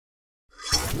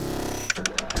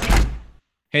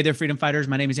Hey there, freedom fighters.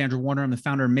 My name is Andrew Warner. I'm the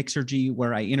founder of Mixergy,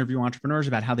 where I interview entrepreneurs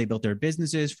about how they built their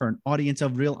businesses for an audience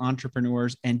of real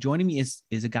entrepreneurs. And joining me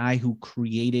is a guy who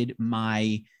created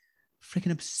my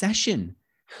freaking obsession,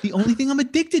 the only thing I'm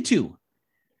addicted to.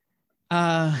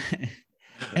 Eric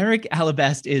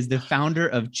Alabest is the founder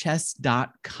of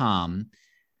chess.com.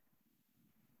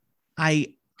 I've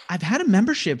had a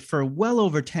membership for well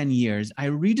over 10 years. I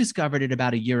rediscovered it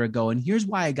about a year ago, and here's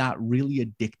why I got really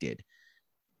addicted.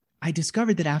 I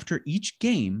discovered that after each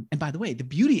game, and by the way, the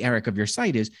beauty, Eric, of your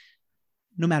site is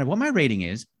no matter what my rating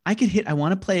is, I could hit, I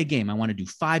want to play a game. I want to do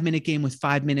 5-minute game with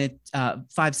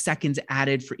 5 seconds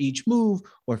added for each move,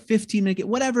 or 15-minute game,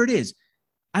 whatever it is.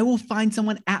 I will find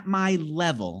someone at my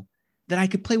level that I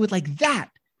could play with like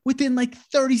that within like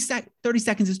 30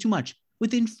 seconds is too much.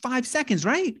 Within 5 seconds,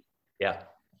 right? Yeah.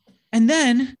 And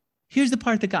then here's the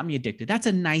part that got me addicted. That's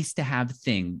a nice to have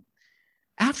thing.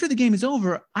 After the game is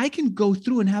over, I can go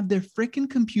through and have their freaking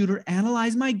computer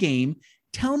analyze my game,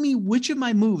 tell me which of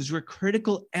my moves were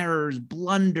critical errors,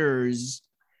 blunders,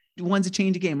 ones that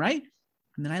change the game, right?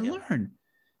 And then I learn.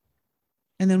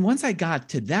 And then once I got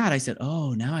to that, I said,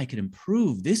 oh, now I can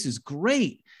improve. This is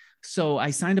great. So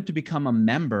I signed up to become a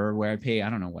member where I pay,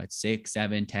 I don't know what, $6,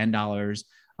 $7, $10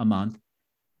 a month.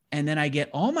 And then I get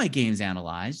all my games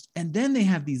analyzed. And then they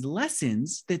have these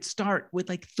lessons that start with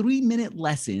like 3-minute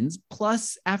lessons.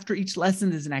 Plus, after each lesson,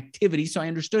 there's an activity. So I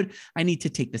understood I need to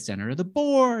take the center of the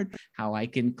board, how I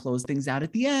can close things out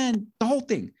at the end, the whole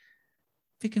thing.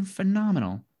 Freaking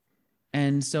phenomenal.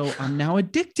 And so I'm now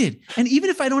addicted. And even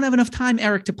if I don't have enough time,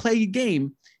 Eric, to play a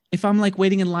game, if I'm like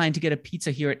waiting in line to get a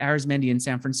pizza here at Arizmendi in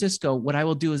San Francisco, what I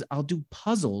will do is I'll do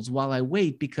puzzles while I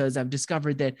wait, because I've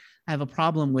discovered that I have a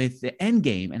problem with the end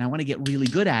game and I want to get really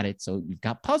good at it. So you've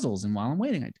got puzzles, and while I'm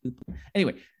waiting, I do.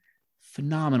 Anyway,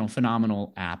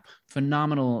 phenomenal app,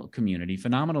 phenomenal community,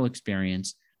 phenomenal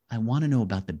experience. I want to know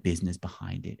about the business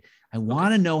behind it. I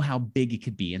want to know how big it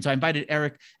could be. And so I invited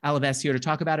Eric Alabest here to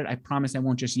talk about it. I promise I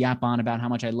won't just yap on about how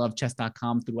much I love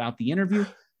chess.com throughout the interview.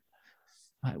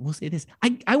 We'll say this.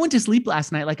 I went to sleep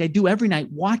last night, like I do every night,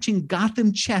 watching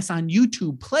Gotham Chess on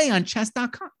YouTube play on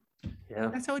chess.com. Yeah.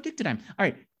 That's how addicted I am. All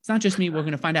right. It's not just me. We're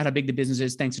going to find out how big the business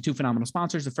is thanks to 2 phenomenal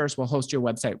sponsors. The first will host your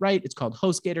website right. It's called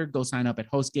HostGator. Go sign up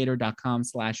at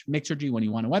hostgator.com/Mixergy when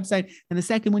you want a website. And the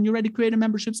second, when you're ready to create a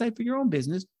membership site for your own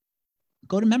business,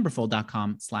 go to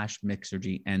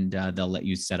memberful.com/Mixergy, and they'll let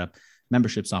you set up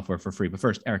membership software for free. But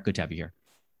first, Eric, good to have you here.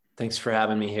 Thanks for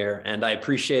having me here. And I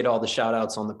appreciate all the shout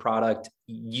outs on the product.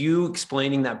 You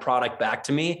explaining that product back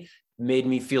to me made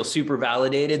me feel super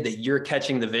validated that you're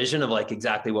catching the vision of like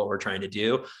exactly what we're trying to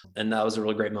do. And that was a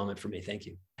really great moment for me. Thank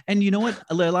you. And you know what?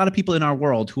 A lot of people in our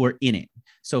world who are in it.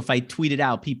 So if I tweet it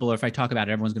out, people, or if I talk about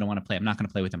it, everyone's going to want to play. I'm not going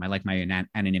to play with them. I like my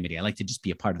anonymity. I like to just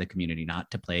be a part of the community,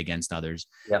 not to play against others.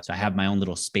 Yep. So I have my own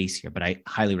little space here, but I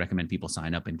highly recommend people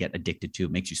sign up and get addicted to it.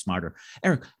 It makes you smarter.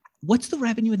 Eric, what's the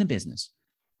revenue in the business?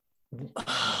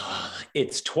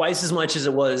 It's twice as much as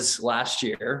it was last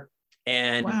year.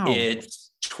 And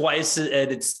it's twice, and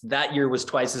it's that year was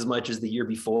twice as much as the year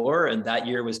before. And that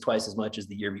year was twice as much as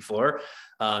the year before.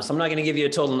 So I'm not going to give you a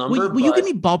total number. Will you give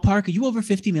me ballpark? Are you over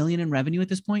 50 million in revenue at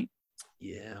this point?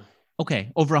 Yeah.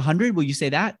 Okay. Over 100. Will you say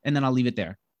that? And then I'll leave it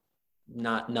there.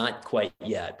 Not quite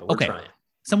yet, but we're trying.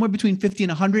 Somewhere between 50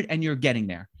 and 100, and you're getting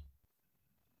there.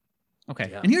 Okay.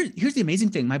 Yeah. And here's the amazing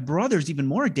thing. My brother's even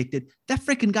more addicted. That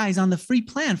freaking guy is on the free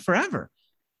plan forever.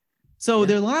 So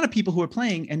there are a lot of people who are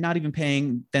playing and not even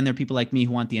paying. Then there are people like me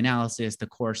who want the analysis, the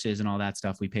courses, and all that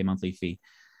stuff. We pay monthly fee.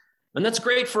 And that's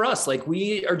great for us. Like,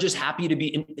 we are just happy to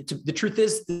be the truth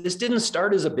is, this didn't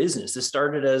start as a business. This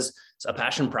started as a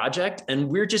passion project. And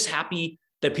we're just happy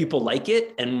that people like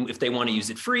it. And if they want to use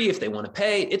it free, if they want to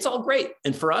pay, it's all great.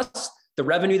 And for us, the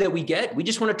revenue that we get, we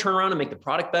just want to turn around and make the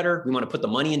product better. We want to put the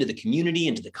money into the community,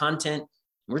 into the content.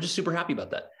 We're just super happy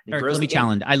about that. Eric, let me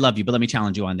challenge. I love you, but let me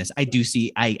challenge you on this. I do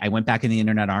see, I went back in the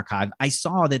Internet Archive. I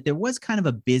saw that there was kind of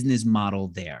a business model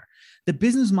there. The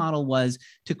business model was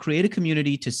to create a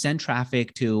community to send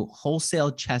traffic to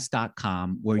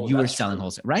wholesalechess.com where you were selling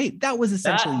wholesale, right? That was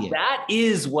essentially it. That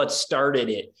is what started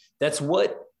it. That's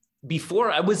what,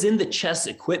 before I was in the chess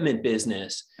equipment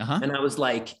business, and I was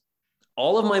like,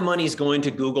 all of my money is going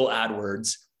to Google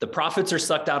AdWords. The profits are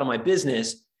sucked out of my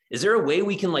business. Is there a way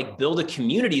we can like build a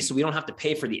community so we don't have to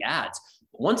pay for the ads?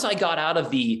 Once I got out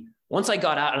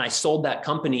and I sold that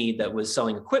company that was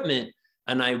selling equipment,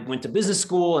 and I went to business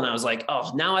school, and I was like,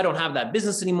 oh, now I don't have that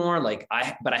business anymore.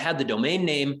 But I had the domain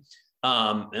name,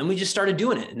 and we just started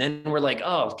doing it. And then we're like,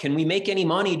 oh, can we make any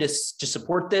money to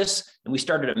support this? And we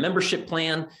started a membership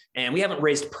plan, and we haven't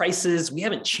raised prices. We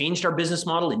haven't changed our business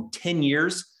model in 10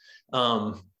 years.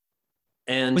 And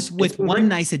And with one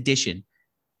nice addition,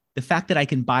 the fact that I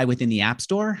can buy within the App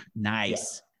Store,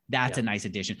 nice. Yeah. That's a nice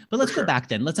addition. But let's go back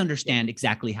then. Let's understand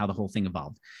exactly how the whole thing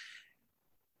evolved.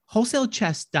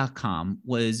 Wholesale.chess.com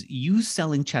was you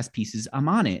selling chess pieces. I'm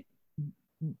on it.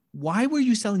 Why were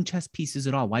you selling chess pieces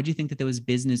at all? Why do you think that there was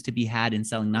business to be had in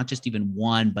selling not just even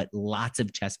one, but lots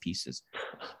of chess pieces,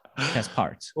 chess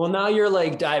parts? Well, now you're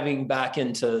like diving back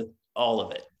into all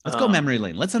of it. Let's go memory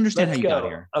lane. Let's understand how you got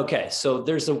here. Okay. So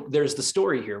there's the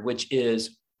story here, which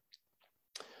is,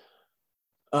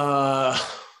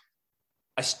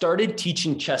 I started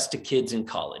teaching chess to kids in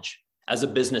college as a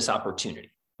business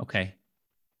opportunity. Okay.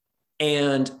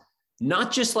 And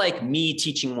not just like me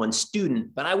teaching one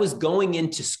student, but I was going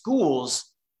into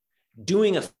schools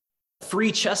doing a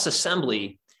free chess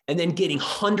assembly and then getting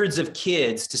hundreds of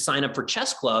kids to sign up for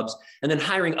chess clubs and then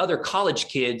hiring other college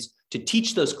kids to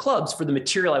teach those clubs for the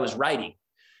material I was writing.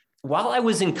 While I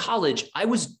was in college,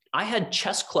 I had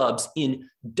chess clubs in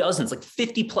dozens, like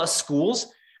 50 plus schools.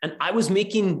 And I was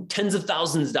making tens of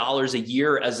thousands of dollars a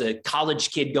year as a college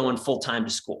kid going full-time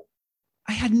to school.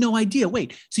 I had no idea.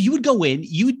 Wait, so you would go in,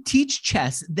 you would teach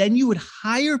chess, then you would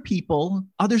hire people,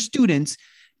 other students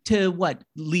to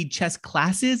lead chess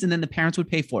classes, and then the parents would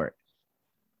pay for it.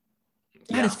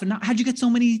 That is phenomenal. How'd you get so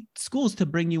many schools to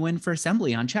bring you in for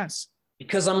assembly on chess?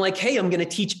 Because I'm like, hey, I'm going to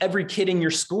teach every kid in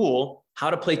your school how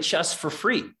to play chess for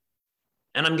free.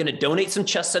 And I'm going to donate some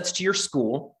chess sets to your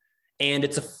school. And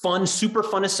it's a fun, super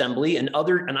fun assembly. And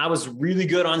I was really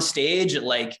good on stage at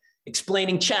like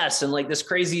explaining chess in like this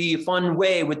crazy fun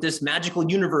way with this magical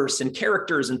universe and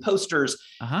characters and posters.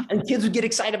 And kids would get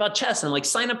excited about chess. And I'm like,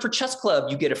 sign up for chess club.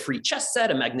 You get a free chess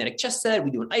set, a magnetic chess set. We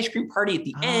do an ice cream party at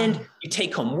the end. You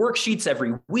take home worksheets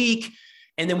every week.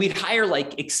 And then we'd hire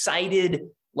like excited,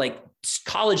 like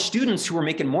college students who were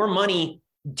making more money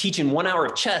teaching 1 hour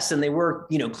of chess than they were,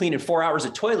 cleaning 4 hours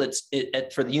of toilets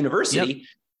for the university. Yep.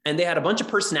 And they had a bunch of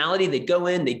personality. They'd go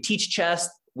in, they'd teach chess.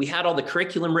 We had all the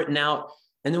curriculum written out.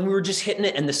 And then we were just hitting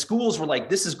it. And the schools were like,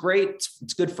 this is great.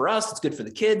 It's good for us. It's good for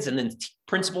the kids. And then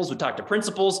principals would talk to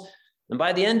principals. And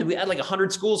by the end, we had like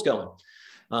 100 schools going.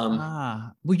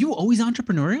 Were you always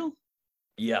entrepreneurial?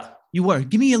 Yeah. You were.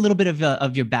 Give me a little bit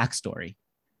of your backstory.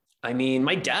 I mean,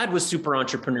 my dad was super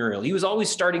entrepreneurial. He was always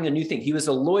starting a new thing. He was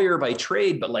a lawyer by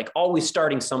trade, but like always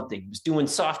starting something. He was doing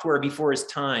software before his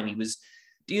time. He was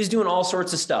doing all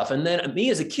sorts of stuff. And then me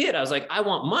as a kid, I was like, I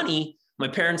want money. My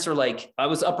parents are like, I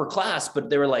was upper class, but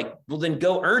they were like, well, then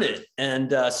go earn it.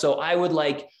 And so I would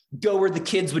like go where the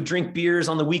kids would drink beers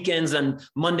on the weekends. And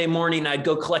Monday morning, I'd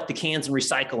go collect the cans and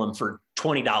recycle them for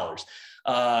 $20.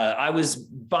 I was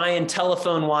buying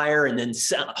telephone wire and then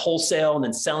wholesale and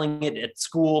then selling it at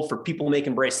school for people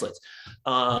making bracelets.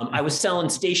 I was selling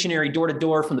stationery door to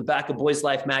door from the back of Boys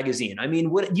Life magazine. I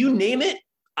mean, what you name it,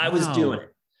 I was doing it.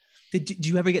 Did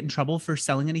you ever get in trouble for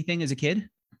selling anything as a kid?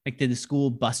 Like, did the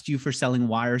school bust you for selling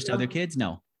wires to other kids?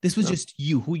 No, this was just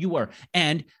you, who you were.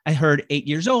 And I heard 8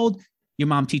 years old, your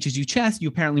mom teaches you chess. You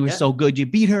apparently were so good, you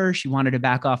beat her. She wanted to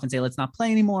back off and say, let's not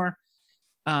play anymore.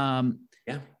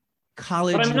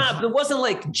 College. But it wasn't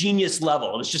like genius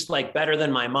level. It was just like better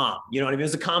than my mom. You know what I mean? It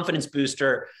was a confidence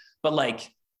booster, but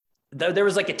like there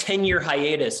was like a 10-year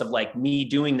hiatus of like me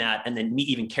doing that. And then me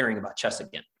even caring about chess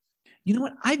again. You know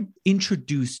what? I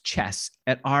introduced chess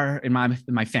in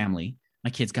my family. My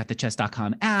kids got the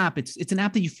chess.com app. It's an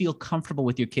app that you feel comfortable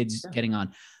with your kids getting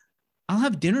on. I'll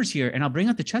have dinners here and I'll bring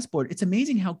out the chessboard. It's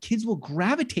amazing how kids will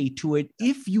gravitate to it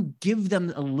if you give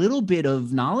them a little bit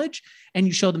of knowledge and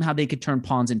you show them how they could turn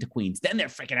pawns into queens. Then they're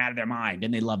freaking out of their mind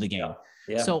and they love the game.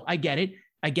 Yeah. So I get it.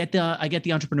 I get the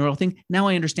entrepreneurial thing. Now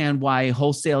I understand why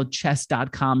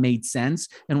wholesalechess.com made sense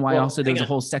and why also there's a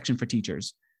whole section for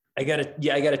teachers. I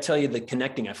gotta tell you the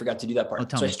connecting. I forgot to do that part.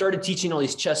 So I started teaching all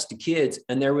these chess to kids,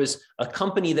 and there was a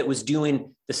company that was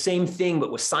doing the same thing,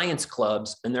 but with science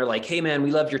clubs. And they're like, hey man,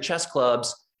 we love your chess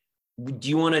clubs. Do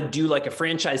you want to do like a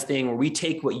franchise thing where we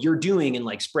take what you're doing and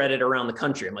like spread it around the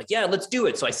country? I'm like, yeah, let's do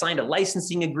it. So I signed a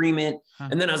licensing agreement.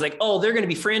 And then I was like, oh, they're going to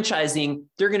be franchising.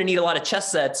 They're going to need a lot of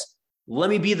chess sets. Let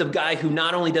me be the guy who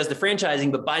not only does the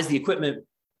franchising, but buys the equipment,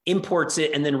 imports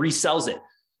it, and then resells it.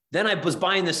 Then I was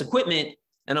buying this equipment.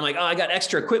 And I'm like, oh, I got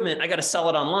extra equipment. I got to sell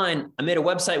it online. I made a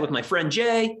website with my friend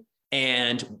Jay,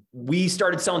 and we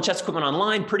started selling chess equipment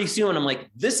online pretty soon. I'm like,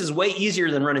 this is way easier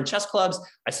than running chess clubs.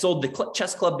 I sold the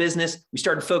chess club business. We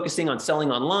started focusing on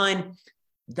selling online.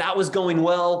 That was going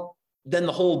well. Then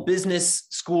the whole business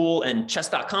school and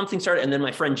chess.com thing started. And then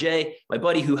my friend Jay, my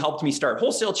buddy who helped me start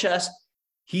Wholesale Chess,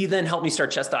 he then helped me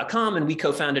start chess.com and we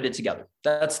co-founded it together.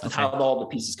 That's how all the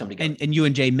pieces come together. And you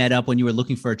and Jay met up when you were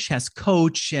looking for a chess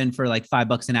coach, and for like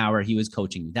 $5 an hour, he was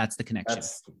coaching you. That's the connection.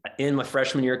 That's in my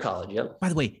freshman year of college. Yep. By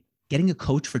the way, getting a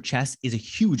coach for chess is a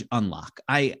huge unlock.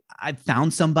 I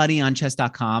found somebody on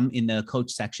chess.com in the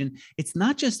coach section. It's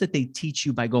not just that they teach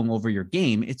you by going over your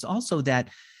game. It's also that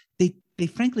they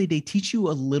frankly teach you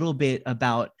a little bit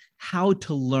about how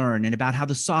to learn and about how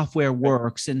the software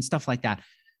works and stuff like that.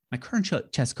 My current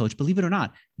chess coach, believe it or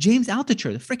not, James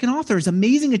Altucher, the freaking author, is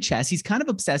amazing at chess. He's kind of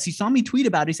obsessed. He saw me tweet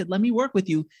about it. He said, let me work with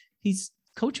you. He's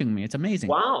coaching me. It's amazing.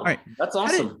 Wow. All right. That's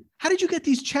awesome. How did you get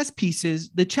these chess pieces?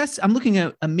 The chess, I'm looking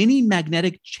at a mini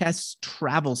magnetic chess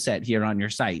travel set here on your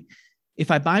site.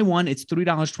 If I buy one, it's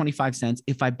 $3.25.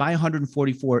 If I buy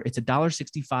 144, it's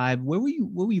 $1.65. Where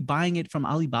were you buying it from,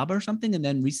 Alibaba or something, and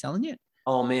then reselling it?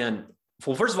 Oh man.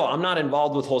 Well, first of all, I'm not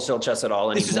involved with wholesale chess at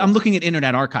all anymore. I'm looking at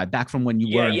Internet Archive back from when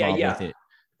you were involved with it.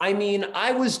 I mean,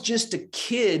 I was just a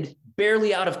kid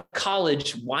barely out of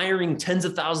college wiring tens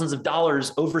of thousands of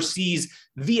dollars overseas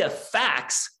via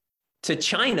fax to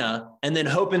China and then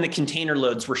hoping the container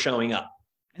loads were showing up.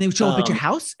 And they would show up at your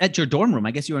house, at your dorm room.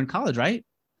 I guess you were in college, right?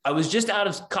 I was just out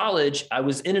of college. I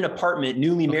was in an apartment,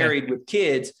 newly married with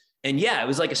kids. And yeah, it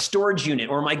was like a storage unit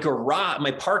or my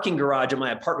parking garage at my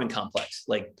apartment complex.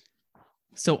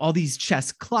 So all these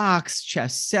chess clocks,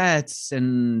 chess sets,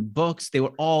 and books, they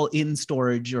were all in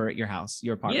storage or at your house,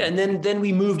 your apartment. Yeah. And then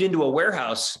we moved into a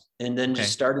warehouse and then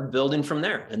just started building from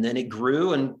there. And then it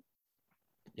grew and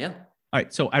yeah. All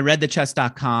right. So I read the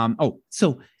chess.com. Oh,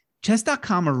 so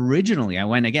chess.com originally, I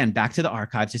went again back to the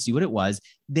archives to see what it was.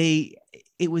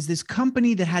 It was this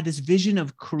company that had this vision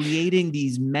of creating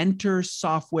these mentor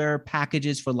software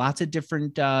packages for lots of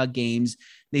different games.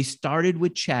 They started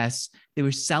with chess. They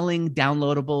were selling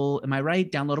downloadable, am I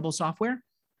right? Downloadable software?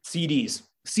 CDs.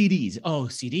 Oh,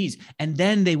 CDs. And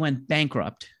then they went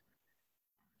bankrupt.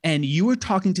 And you were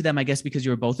talking to them, I guess, because you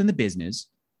were both in the business.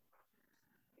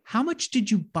 How much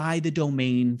did you buy the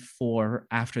domain for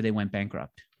after they went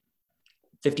bankrupt?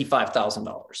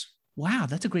 $55,000. Wow,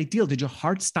 that's a great deal. Did your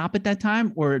heart stop at that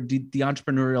time, or did the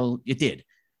entrepreneurial, it did?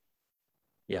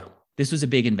 Yeah. This was a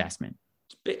big investment.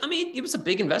 I mean, it was a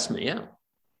big investment. Yeah.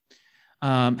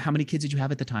 How many kids did you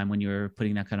have at the time when you were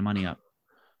putting that kind of money up?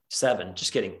 7,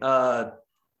 just kidding. 2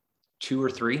 or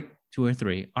 3. 2 or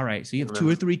 3. All right. So you have 2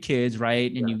 or 3 kids, right?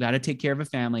 And you got to take care of a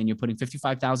family and you're putting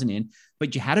 55,000 in,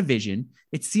 but you had a vision.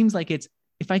 It seems like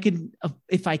if I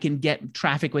can get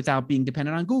traffic without being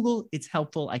dependent on Google, it's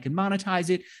helpful. I can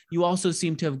monetize it. You also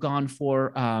seem to have gone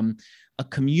for a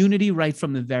community right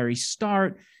from the very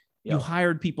start. Yep. You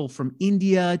hired people from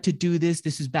India to do this.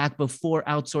 This is back before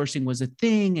outsourcing was a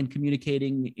thing and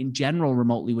communicating in general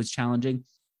remotely was challenging.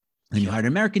 And you hired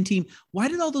an American team. Why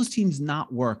did all those teams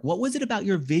not work? What was it about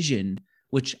your vision,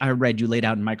 which I read you laid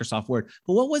out in Microsoft Word,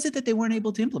 but what was it that they weren't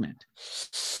able to implement?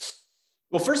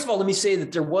 Well, first of all, let me say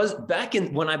that there was back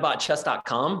in when I bought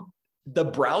chess.com, the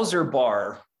browser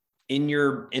bar in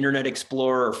your Internet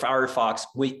Explorer or Firefox,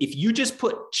 if you just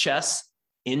put chess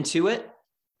into it,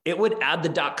 it would add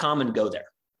the .com and go there.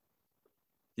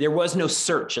 There was no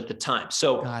search at the time.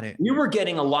 So we were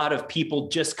getting a lot of people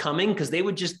just coming because they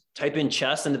would just type in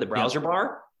chess into the browser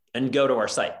bar and go to our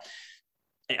site.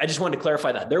 I just wanted to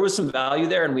clarify that there was some value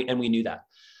there. And we knew that.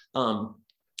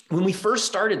 When we first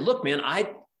started, look, man,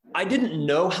 I didn't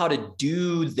know how to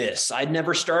do this. I'd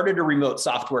never started a remote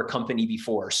software company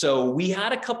before. So we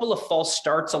had a couple of false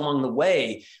starts along the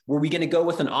way. Were we going to go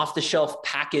with an off-the-shelf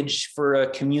package for a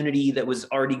community that was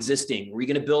already existing? Were we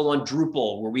going to build on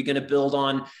Drupal? Were we going to build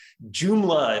on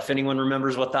Joomla? If anyone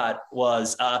remembers what that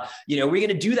was, are we going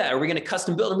to do that? Are we going to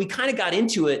custom build? And we kind of got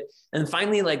into it. And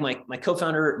finally, like my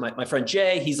co-founder, my friend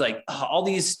Jay, he's like, all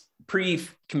these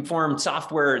pre-conformed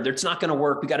software, it's not going to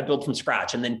work. We got to build from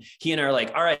scratch. And then he and I are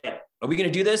like, all right, are we going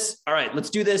to do this? All right, let's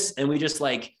do this. And we just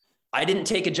I didn't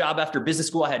take a job after business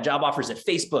school. I had job offers at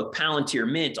Facebook, Palantir,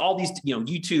 Mint, all these,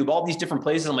 YouTube, all these different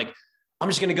places. I'm like, I'm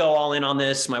just going to go all in on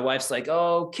this. My wife's like,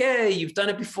 okay, you've done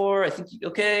it before. I think,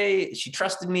 okay. She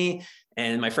trusted me.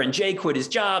 And my friend Jay quit his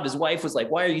job. His wife was like,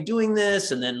 why are you doing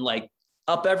this? And then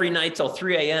up every night till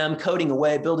 3 a.m., coding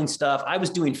away, building stuff. I was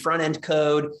doing front-end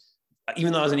code,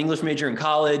 even though I was an English major in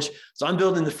college. So I'm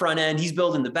building the front end. He's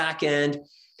building the back end.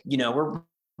 We're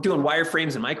doing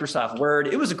wireframes in Microsoft Word.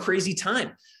 It was a crazy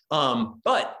time.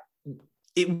 But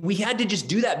we had to just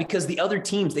do that because the other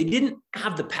teams, they didn't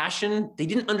have the passion. They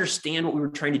didn't understand what we were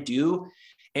trying to do.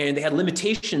 And they had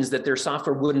limitations that their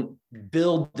software wouldn't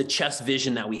build the chess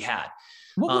vision that we had.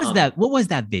 What was that? What was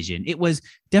that vision? It was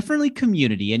definitely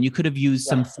community, and you could have used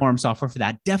some forum software for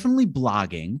that. Definitely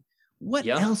blogging. What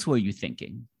else were you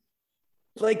thinking?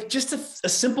 Like just a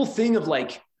simple thing of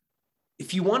like,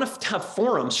 if you want to have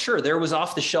forums, sure, there was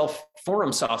off the shelf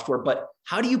forum software, but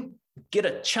how do you get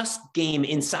a chess game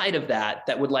inside of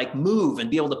that would like move and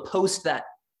be able to post that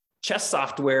chess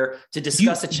software to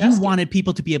discuss a chess game? Wanted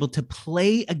people to be able to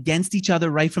play against each other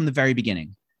right from the very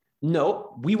beginning.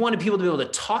 No, we wanted people to be able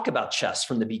to talk about chess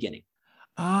from the beginning.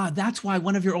 That's why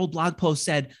one of your old blog posts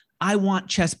said, I want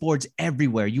chessboards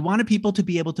everywhere. You wanted people to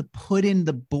be able to put in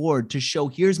the board to show,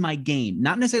 here's my game,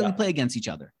 not necessarily play against each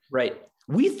other. Right.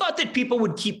 We thought that people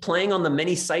would keep playing on the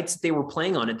many sites that they were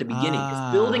playing on at the beginning,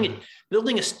 because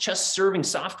building a chess serving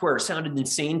software sounded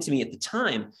insane to me at the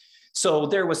time. So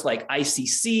there was like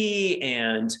ICC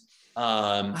and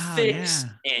Fix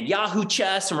and Yahoo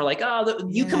Chess, and we're like,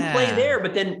 you can play there,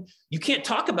 but then you can't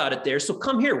talk about it there. So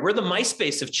come here. We're the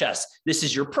MySpace of chess. This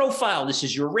is your profile. This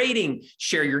is your rating.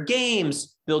 Share your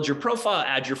games, build your profile,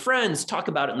 add your friends, talk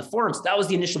about it in the forums. That was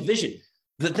the initial vision.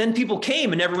 But then people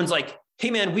came and everyone's like, hey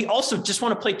man, we also just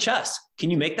want to play chess. Can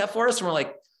you make that for us? And we're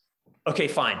like, okay,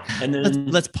 fine. And then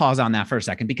let's pause on that for a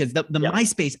second, because the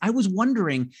MySpace, I was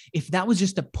wondering if that was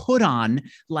just a put on,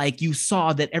 like you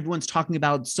saw that everyone's talking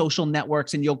about social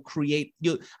networks and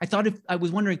I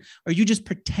was wondering, are you just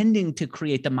pretending to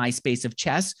create the MySpace of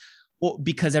chess, or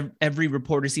because every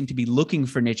reporter seemed to be looking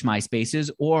for niche MySpaces,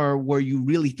 or were you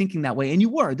really thinking that way? And you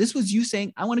were. This was you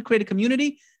saying, I want to create a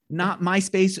community, not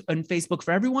MySpace and Facebook for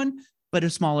everyone, but a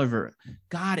smaller version.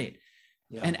 Got it.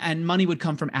 Yeah. And money would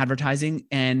come from advertising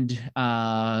and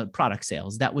product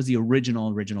sales. That was the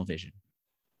original vision.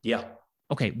 Yeah.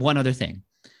 Okay. One other thing.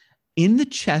 In the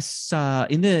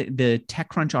in the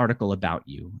TechCrunch article about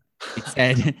you, it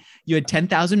said you had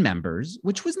 10,000 members,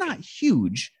 which was not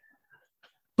huge,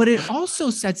 but it also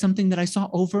said something that I saw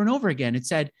over and over again. It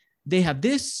said they have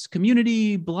this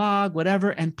community, blog, whatever,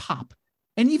 and pop.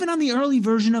 And even on the early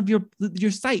version of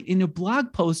your site, in your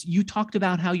blog post, you talked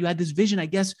about how you had this vision, I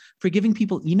guess, for giving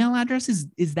people email addresses.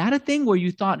 Is that a thing where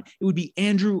you thought it would be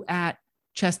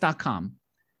andrew@chess.com?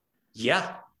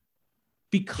 Yeah.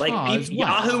 Because like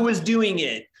Yahoo was doing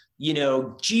it,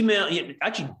 Gmail,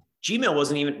 actually Gmail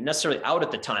wasn't even necessarily out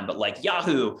at the time, but like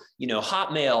Yahoo,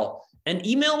 Hotmail, and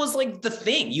email was like the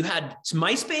thing. You had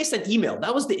MySpace and email.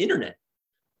 That was the internet.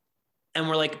 And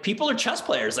we're like, people are chess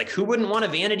players. Like, who wouldn't want a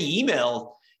vanity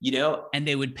email, And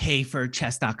they would pay for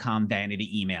chess.com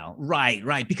vanity email.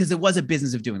 Right. Because there was a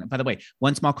business of doing it. By the way,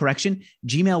 one small correction,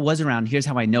 Gmail was around. Here's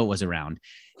how I know it was around.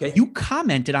 Okay. You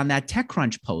commented on that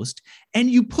TechCrunch post and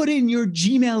you put in your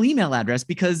Gmail email address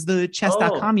because the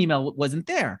chess.com email wasn't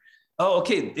there. Oh,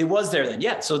 okay. It was there then.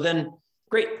 Yeah. So then,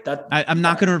 great. I'm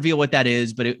not going to reveal what that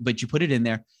is, but you put it in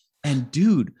there. And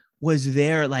dude, was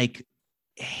there like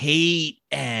hate?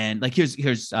 And like, here's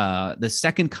the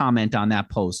second comment on that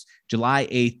post, July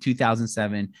 8th,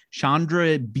 2007.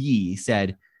 Chandra B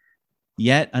said,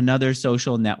 yet another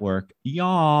social network.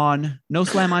 Yawn. No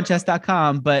slam on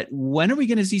chess.com. But when are we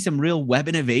going to see some real web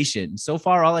innovation? So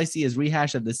far, all I see is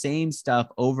rehash of the same stuff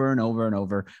over and over and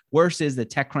over. Worse is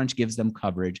that TechCrunch gives them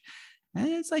coverage. And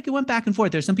it's like it went back and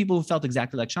forth. There's some people who felt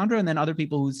exactly like Chandra, and then other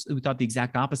people who thought the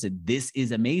exact opposite. This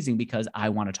is amazing because I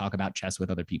want to talk about chess with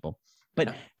other people.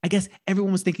 But I guess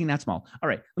everyone was thinking that small. All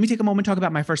right, let me take a moment, talk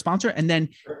about my first sponsor, and then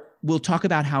we'll talk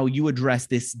about how you address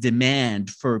this demand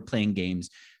for playing games.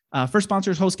 First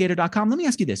sponsor is HostGator.com. Let me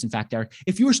ask you this, in fact, Eric,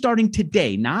 if you were starting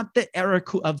today, not the Eric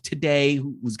of today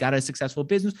who's got a successful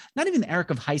business, not even the Eric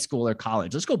of high school or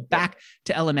college. Let's go back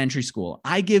to elementary school.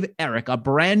 I give Eric a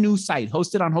brand new site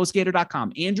hosted on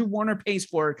HostGator.com. Andrew Warner pays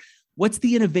for it. What's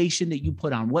the innovation that you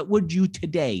put on? What would you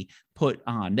today put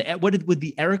on? What would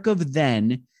the Eric of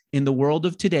then in the world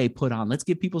of today put on? Let's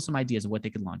give people some ideas of what they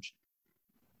could launch.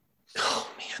 Oh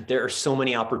man, there are so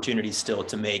many opportunities still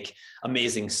to make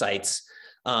amazing sites.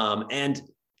 And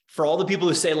for all the people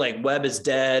who say like web is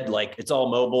dead, like it's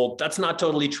all mobile, that's not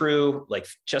totally true. Like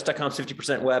chess.com's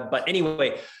 50% web. But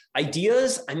anyway,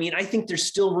 ideas. I mean, I think there's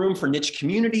still room for niche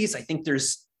communities. I think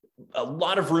there's a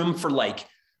lot of room for like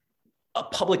a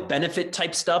public benefit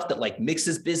type stuff that like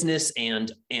mixes business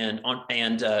and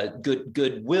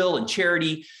goodwill and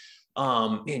charity.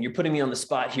 Man, you're putting me on the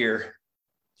spot here.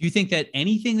 Do you think that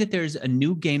anything that there's a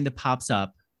new game that pops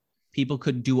up, people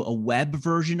could do a web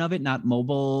version of it, not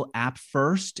mobile app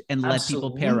first, and let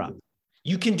people pair up?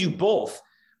 You can do both.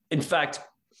 In fact,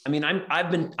 I mean,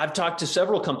 I've talked to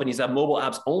several companies that have mobile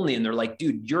apps only, and they're like,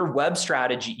 dude, your web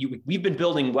strategy, we've been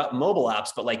building mobile apps,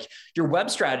 but like your web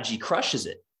strategy crushes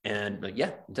it. And like,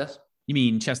 yeah, it does. You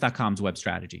mean chess.com's web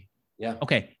strategy? Yeah.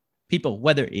 Okay. People,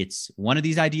 whether it's one of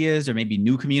these ideas or maybe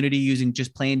new community using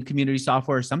just plain community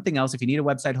software or something else, if you need a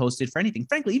website hosted for anything,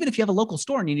 frankly, even if you have a local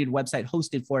store and you need a website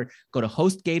hosted for it, go to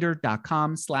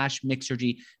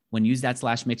hostgator.com/Mixergy. When you use that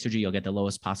 /Mixergy, you'll get the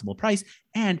lowest possible price.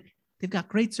 And they've got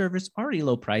great service, already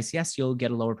low price. Yes, you'll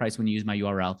get a lower price when you use my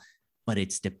URL, but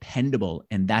it's dependable.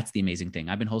 And that's the amazing thing.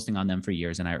 I've been hosting on them for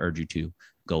years, and I urge you to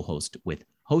go host with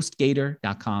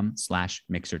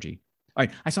hostgator.com/Mixergy. All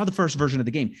right. I saw the first version of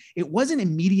the game. It wasn't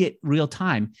immediate real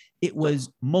time. It was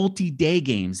multi-day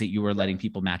games that you were letting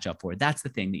people match up for. That's the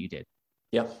thing that you did.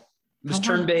 Yep. It was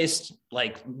turn-based,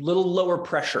 like little lower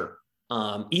pressure,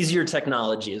 easier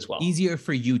technology as well. Easier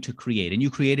for you to create. And you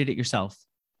created it yourself.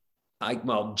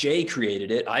 Jay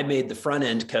created it. I made the front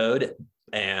end code.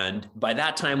 And by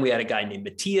that time we had a guy named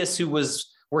Matthias who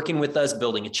was working with us,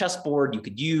 building a chessboard you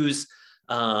could use.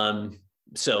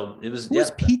 So it was. Who's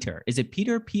Peter? Is it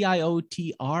Peter?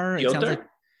 Piotr? It sounds like.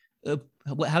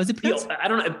 How is it pronounced? I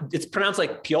don't know. It's pronounced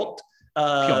like Piotr.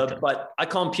 But I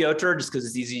call him Piotr just because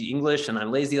it's easy English and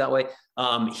I'm lazy that way.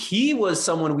 He was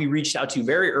someone we reached out to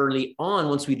very early on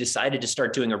once we decided to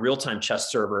start doing a real-time chess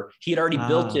server. He had already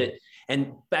built it.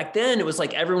 And back then it was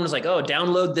like, everyone was like, oh,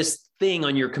 download this thing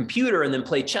on your computer and then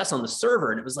play chess on the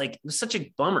server. And it was such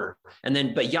a bummer.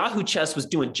 But Yahoo Chess was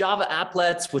doing Java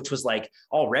applets, which was like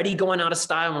already going out of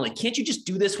style. And we're like, can't you just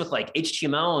do this with like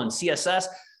HTML and CSS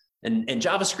and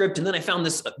JavaScript? And then I found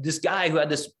this guy who had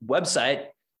this website,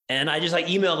 and I just like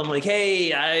emailed him like,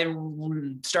 hey,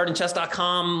 I'm starting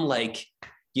chess.com. Like,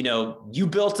 you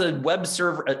built a web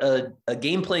server, a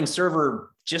game playing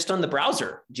server just on the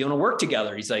browser. Do you want to work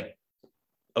together? He's like,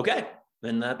 okay.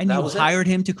 And that was hired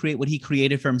him to create what he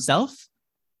created for himself?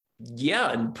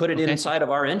 Yeah. And put it inside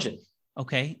of our engine.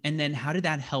 Okay. And then how did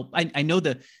that help? I know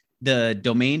the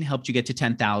domain helped you get to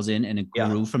 10,000 and it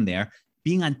grew from there.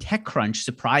 Being on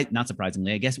TechCrunch, not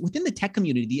surprisingly, I guess, within the tech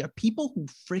community, there are people who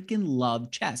freaking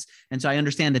love chess. And so I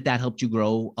understand that helped you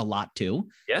grow a lot too.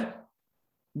 Yeah.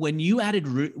 When you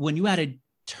added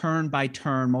turn by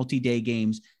turn multi-day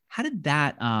games, how did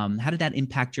that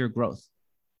impact your growth?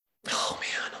 Oh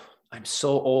man, I'm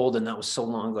so old, and that was so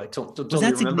long ago. I don't was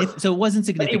that significant? So it wasn't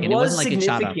significant. It wasn't like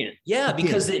significant. It shot up. Yeah,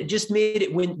 because it just made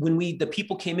it when the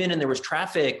people came in and there was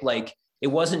traffic. Like it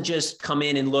wasn't just come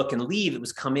in and look and leave. It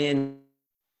was come in.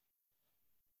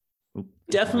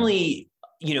 Definitely,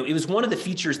 it was one of the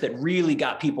features that really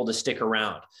got people to stick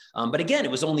around. But again,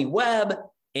 it was only web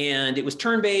and it was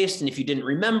turn-based. And if you didn't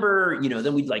remember,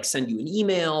 then we'd like send you an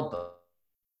email. But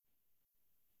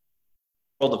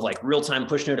of like real-time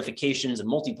push notifications and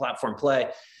multi-platform play.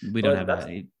 We don't have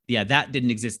that. Yeah, that didn't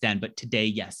exist then, but today,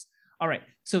 yes. All right.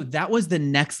 So that was the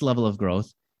next level of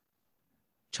growth.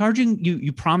 Charging,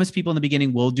 you promised people in the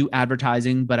beginning, we'll do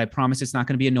advertising, but I promise it's not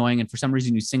going to be annoying. And for some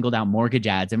reason you singled out mortgage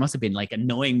ads. There must have been like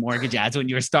annoying mortgage ads when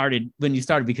you started,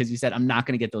 because you said, I'm not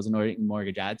going to get those annoying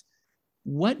mortgage ads.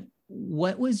 What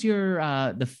was your,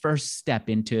 the first step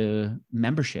into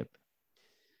membership?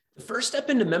 The first step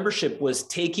into membership was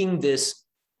taking this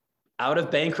out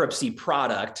of bankruptcy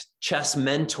product, Chess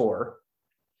Mentor,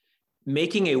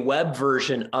 making a web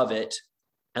version of it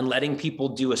and letting people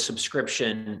do a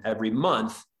subscription every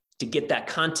month to get that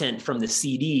content from the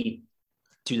CD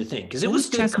to the thing. Because it was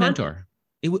Chess Mentor.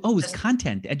 It was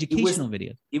content, educational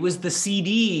videos. It was the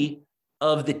CD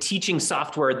of the teaching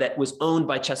software that was owned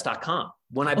by chess.com.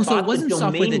 When I bought so it wasn't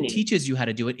software that teaches you how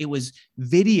to do it. It was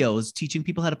videos teaching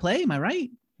people how to play. Am I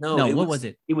right? No, what was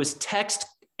it? It was text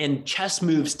and chess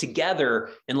moves together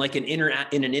in like in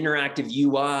an interactive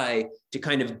UI to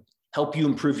kind of help you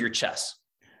improve your chess.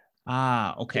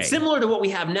 Okay. It's similar to what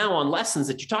we have now on lessons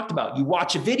that you talked about. You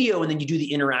watch a video and then you do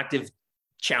the interactive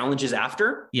challenges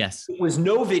after. Yes. It was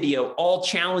no video, all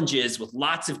challenges with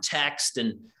lots of text, and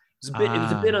it was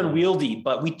a bit unwieldy,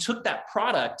 but we took that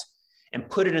product and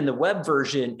put it in the web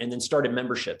version and then started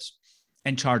memberships.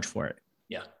 And charge for it.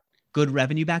 Yeah. Good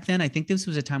revenue back then. I think this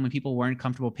was a time when people weren't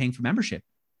comfortable paying for membership.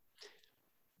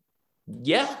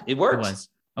 Yeah, it worked. It was.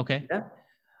 Okay. Yeah.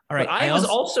 All right. But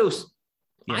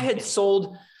I had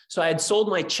sold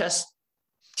my chess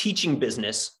teaching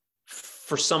business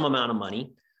for some amount of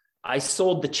money. I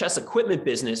sold the chess equipment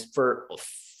business for a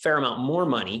fair amount more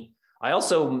money. I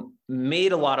also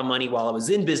made a lot of money while I was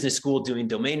in business school doing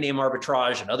domain name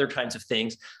arbitrage and other kinds of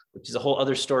things, which is a whole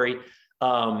other story.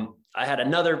 I had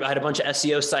a bunch of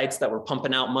SEO sites that were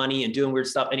pumping out money and doing weird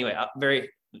stuff.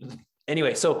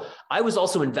 Anyway, so I was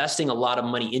also investing a lot of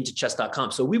money into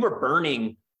chess.com. So we were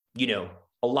burning,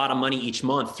 a lot of money each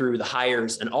month through the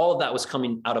hires, and all of that was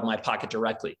coming out of my pocket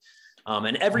directly.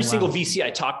 And every single VC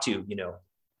I talked to,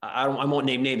 I won't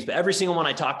name names, but every single one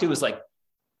I talked to was like,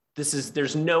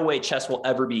 there's no way chess will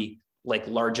ever be like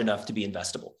large enough to be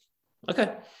investable.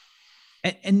 Okay.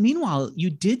 And meanwhile, you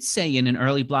did say in an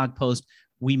early blog post,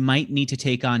 we might need to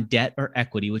take on debt or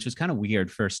equity, which was kind of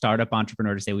weird for a startup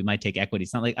entrepreneur to say we might take equity.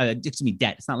 It's not like, excuse me,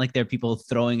 debt. It's not like there are people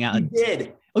throwing out. We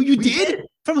did. Oh, you did?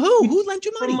 From who? Who lent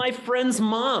you money? From my friend's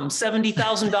mom,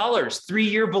 $70,000,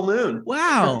 3-year balloon.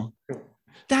 Wow.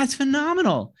 That's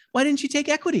phenomenal. Why didn't you take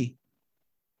equity?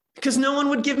 Because no one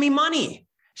would give me money.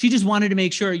 She just wanted to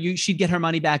make sure she'd get her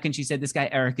money back. And she said, this guy,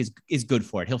 Eric, is good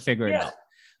for it. He'll figure it out.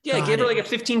 Yeah, I gave her like a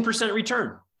 15%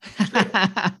 return.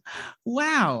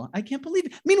 Wow. I can't believe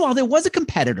it. Meanwhile, there was a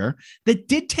competitor that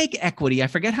did take equity. I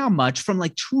forget how much from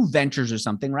like True Ventures or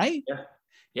something, right?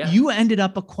 Yeah. You ended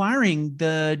up acquiring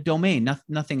the domain,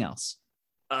 nothing else.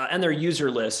 And their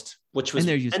user list, which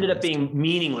ended up being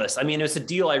meaningless. I mean, it's a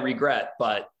deal I regret,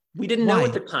 but we didn't know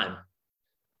at the time.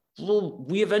 Well,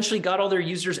 we eventually got all their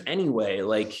users anyway.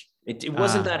 Like it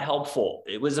wasn't that helpful.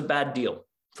 It was a bad deal.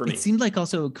 For me. It seemed like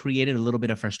also created a little bit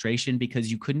of frustration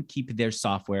because you couldn't keep their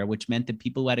software, which meant that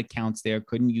people who had accounts there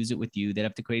couldn't use it with you. They'd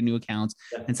have to create new accounts.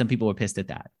 Yeah. And some people were pissed at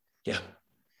that. Yeah.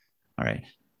 All right.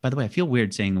 By the way, I feel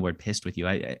weird saying the word pissed with you.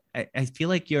 I feel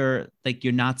like you're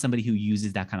not somebody who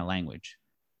uses that kind of language.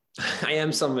 I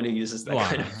am somebody who uses that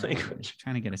kind of language.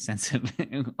 Trying to get a sense of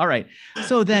it. All right.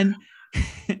 So then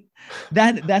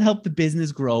that helped the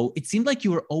business grow. It seemed like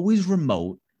you were always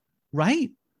remote,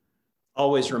 right?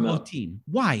 Always remote. Team.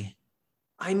 Why?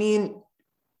 I mean,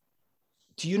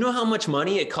 do you know how much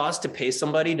money it costs to pay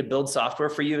somebody to build software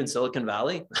for you in Silicon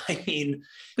Valley? I mean,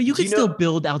 but you could still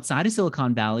build outside of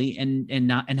Silicon Valley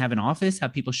and have an office,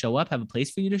 have people show up, have a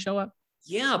place for you to show up.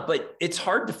 Yeah, but it's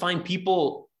hard to find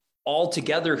people all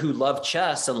together who love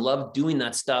chess and love doing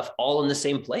that stuff all in the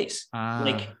same place.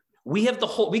 Like we get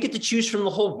to choose from the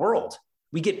whole world.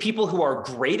 We get people who are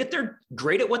great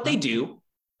at what they do.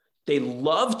 They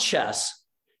love chess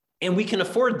and we can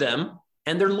afford them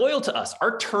and they're loyal to us.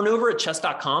 Our turnover at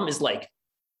chess.com is like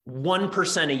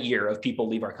 1% a year of people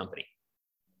leave our company.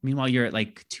 Meanwhile, you're at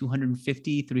like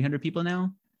 250, 300 people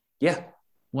now. Yeah.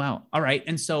 Wow. All right.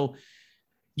 And so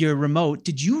you're remote.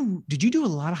 Did you do a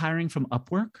lot of hiring from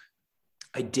Upwork?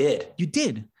 I did. You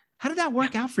did. How did that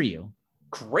work out for you?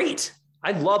 Great.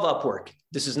 I love Upwork.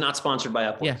 This is not sponsored by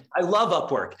Upwork. Yeah. I love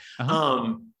Upwork.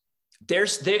 Uh-huh.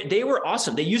 They were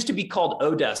awesome. They used to be called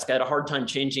Odesk. I had a hard time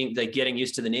getting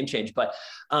used to the name change, but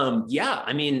yeah,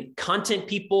 I mean, content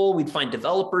people, we'd find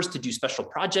developers to do special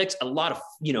projects, a lot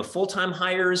of, full-time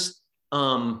hires.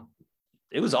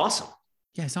 It was awesome.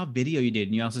 Yeah. I saw a video you did.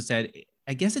 And you also said,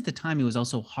 I guess at the time it was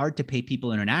also hard to pay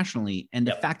people internationally. And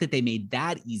the fact that they made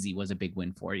that easy was a big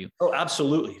win for you. Oh,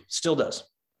 absolutely. Still does.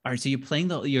 All right. So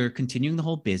you're continuing the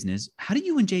whole business. How do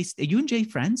you and Jay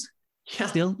friends? Yeah.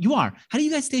 Still, you are. How do you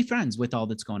guys stay friends with all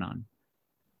that's going on?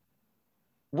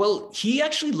 Well, he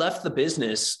actually left the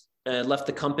business, left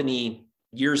the company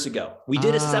years ago. We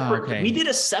did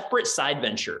a separate side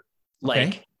venture,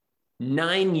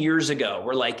 9 years ago.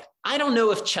 We're like, I don't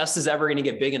know if chess is ever going to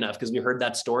get big enough because we heard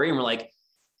that story and we're like,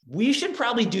 we should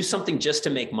probably do something just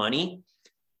to make money.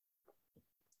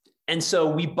 And so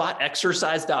we bought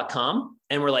exercise.com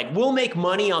and we're like, we'll make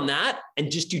money on that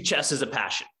and just do chess as a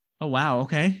passion. Oh, wow.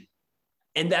 Okay.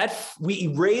 And that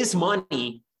we raised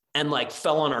money and like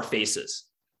fell on our faces.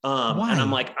 Why? And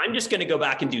I'm like, I'm just going to go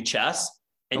back and do chess.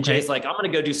 And Jay's like, I'm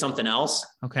going to go do something else.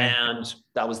 Okay. And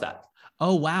that was that.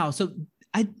 Oh, wow. So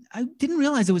I didn't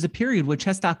realize there was a period where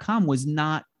chess.com was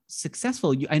not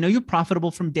successful. I know you're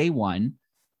profitable from day one,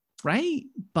 right?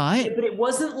 But it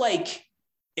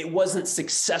wasn't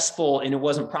successful and it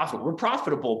wasn't profitable. We're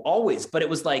profitable always, but it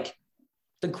was like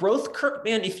the growth curve,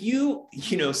 man.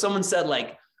 If someone said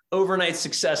like overnight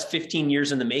success, 15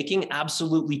 years in the making,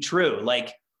 absolutely true.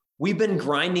 Like we've been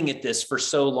grinding at this for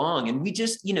so long. And we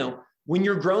just, when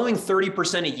you're growing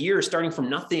 30% a year, starting from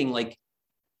nothing, like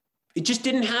it just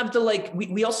didn't have the,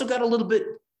 we also got a little bit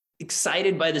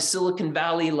excited by the Silicon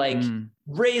Valley,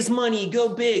 raise money, go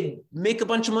big, make a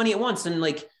bunch of money at once. And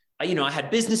I had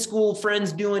business school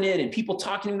friends doing it and people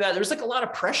talking about it. There was a lot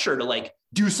of pressure to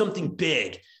do something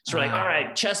big. So we're like, all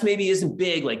right, chess maybe isn't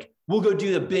big. We'll go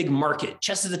do the big market.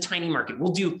 Chess is a tiny market.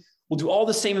 We'll do all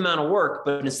the same amount of work,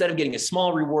 but instead of getting a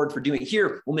small reward for doing it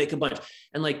here, we'll make a bunch.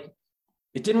 And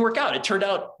it didn't work out. It turned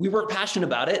out we weren't passionate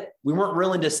about it. We weren't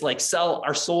willing to sell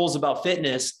our souls about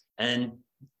fitness, and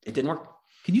it didn't work.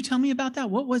 Can you tell me about that?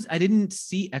 I didn't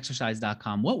see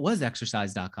exercise.com. What was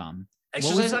exercise.com?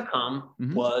 Exercise.com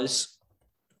was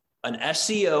an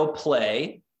SEO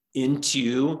play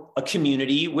into a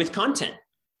community with content.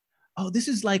 Oh, this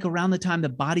is around the time the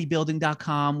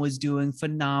bodybuilding.com was doing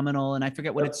phenomenal. And I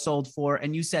forget what it sold for.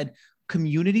 And you said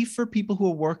community for people who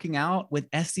are working out with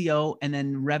SEO, and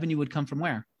then revenue would come from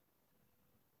where?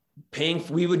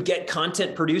 We would get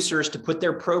content producers to put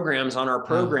their programs on our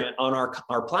program, on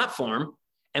our platform.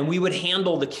 and we would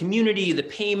handle the community, the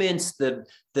payments, the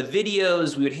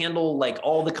videos. We would handle like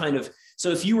all the kind of, so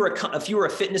if you were a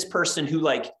fitness person who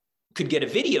like could get a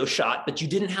video shot, but you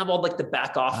didn't have all like the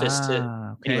back office okay.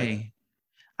 Anyway.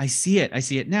 I see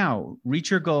it now. Reach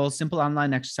Your Goals, simple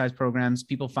online exercise programs.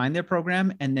 People find their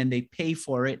program and then they pay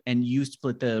for it, and you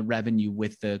split the revenue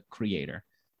with the creator.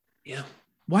 Yeah.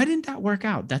 Why didn't that work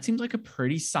out? That seems like a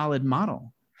pretty solid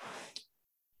model.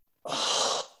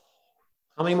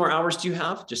 How many more hours do you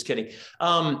have? Just kidding.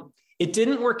 It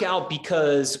didn't work out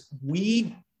because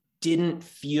we didn't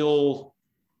feel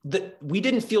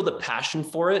the passion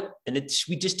for it. And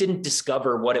we just didn't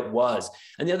discover what it was.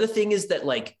 And the other thing is that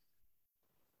like,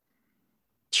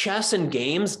 chess and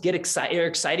games are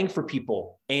exciting for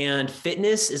people, and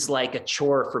fitness is like a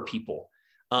chore for people.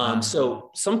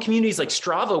 So some communities like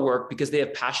Strava work because they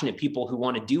have passionate people who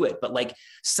want to do it. But like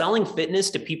selling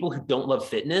fitness to people who don't love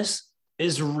fitness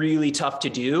is really tough to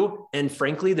do. And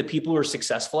frankly, the people who are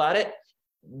successful at it,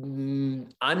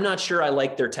 I'm not sure I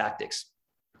like their tactics.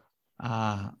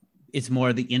 It's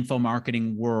more the info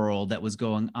marketing world that was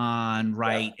going on.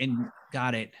 Right. Yeah. And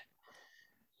got it.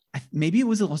 Maybe it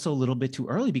was also a little bit too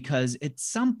early, because at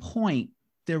some point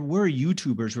there were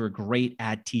YouTubers who were great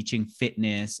at teaching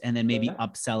fitness and then maybe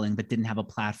upselling, but didn't have a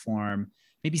platform.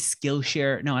 Maybe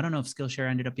Skillshare. No, I don't know if Skillshare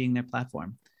ended up being their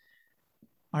platform.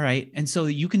 All right. And so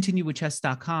you continue with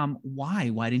chess.com. Why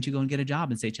didn't you go and get a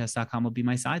job and say chess.com will be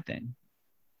my side thing?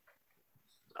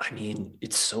 I mean,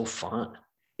 it's so fun.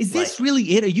 Is this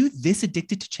really it? Are you this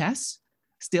addicted to chess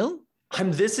still?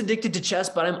 I'm this addicted to chess,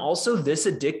 but I'm also this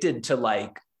addicted to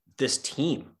like this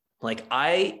team. Like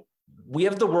we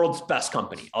have the world's best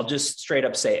company. I'll just straight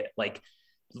up say it. Like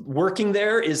working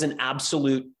there is an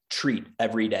absolute treat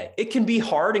every day. It can be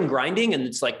hard and grinding. And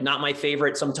it's like not my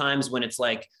favorite sometimes when it's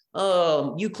like,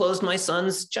 oh, you closed my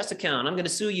son's chess account, I'm going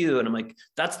to sue you. And I'm like,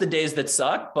 that's the days that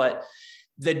suck. But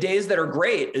the days that are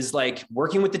great is like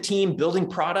working with the team, building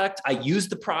product. I use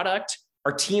the product.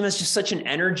 Our team has just such an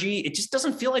energy. It just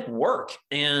doesn't feel like work.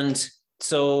 And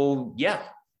so, yeah,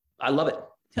 I love it.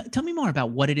 Tell me more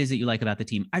about what it is that you like about the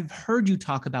team. I've heard you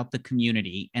talk about the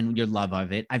community and your love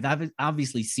of it. I've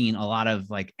obviously seen a lot of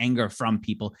like anger from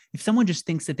people. If someone just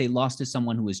thinks that they lost to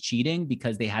someone who was cheating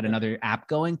because they had another app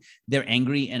going, they're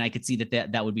angry. And I could see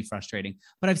that would be frustrating,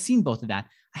 but I've seen both of that.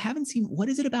 I haven't seen, what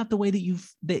is it about the way that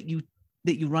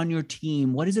you run your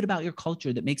team? What is it about your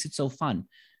culture that makes it so fun?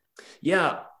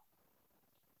 Yeah.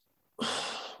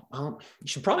 Well, you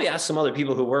should probably ask some other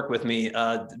people who work with me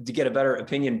to get a better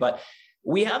opinion, but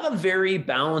we have a very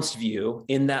balanced view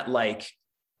in that, like,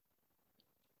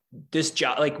 this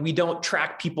job, like we don't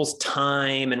track people's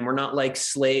time and we're not like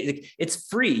slave. It's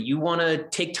free. You want to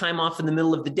take time off in the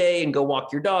middle of the day and go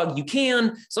walk your dog, you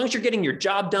can, as long as you're getting your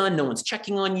job done, no one's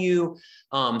checking on you.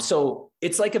 So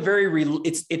it's like a very,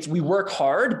 we work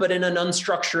hard, but in an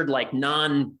unstructured, like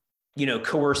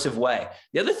coercive way.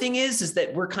 The other thing is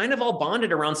that we're kind of all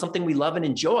bonded around something we love and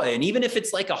enjoy. And even if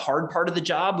it's like a hard part of the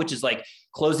job, which is like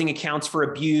closing accounts for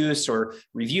abuse or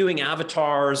reviewing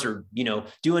avatars or,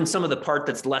 doing some of the part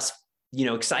that's less,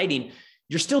 exciting,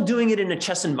 you're still doing it in a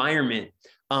chess environment.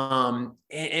 And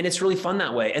it's really fun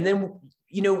that way. And then,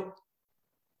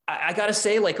 I got to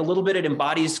say, like, a little bit, it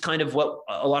embodies kind of what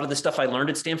a lot of the stuff I learned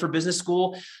at Stanford Business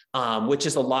School, which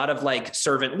is a lot of like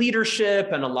servant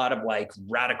leadership and a lot of like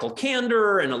radical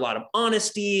candor and a lot of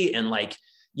honesty and like,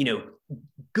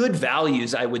 good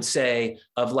values, I would say,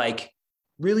 of like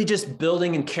really just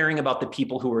building and caring about the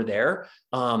people who are there.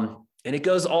 And it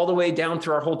goes all the way down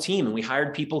through our whole team. And we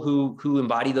hired people who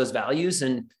embody those values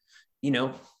and,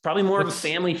 probably more of a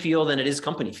family feel than it is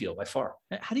company feel by far.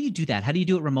 How do you do that? How do you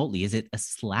do it remotely? Is it a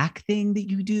Slack thing that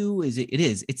you do?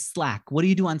 It's Slack. What do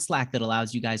you do on Slack that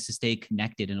allows you guys to stay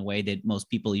connected in a way that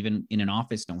most people, even in an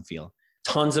office, don't feel?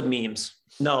 Tons of memes.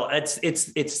 No, it's,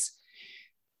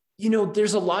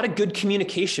 there's a lot of good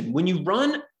communication. When you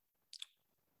run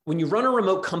a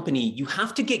remote company, you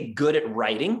have to get good at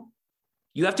writing.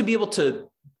 You have to be able to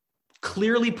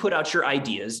clearly put out your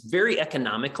ideas very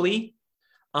economically.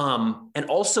 And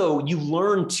also you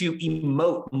learn to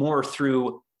emote more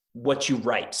through what you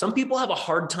write. Some people have a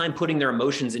hard time putting their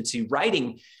emotions into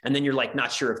writing. And then you're like,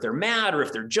 not sure if they're mad or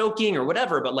if they're joking or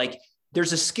whatever, but like,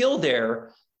 there's a skill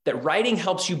there that writing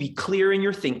helps you be clear in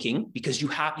your thinking, because you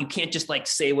can't just like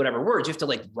say whatever words, you have to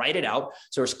like write it out.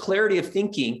 So there's clarity of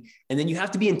thinking. And then you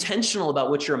have to be intentional about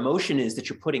what your emotion is that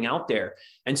you're putting out there.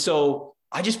 And so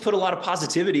I just put a lot of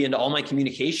positivity into all my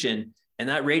communication, and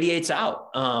that radiates out.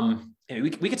 We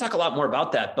could talk a lot more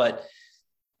about that, but,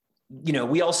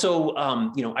 we also,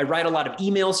 I write a lot of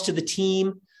emails to the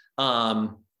team.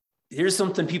 Here's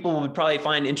something people would probably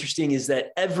find interesting is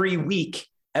that every week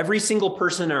Every single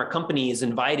person in our company is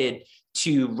invited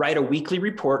to write a weekly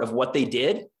report of what they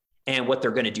did and what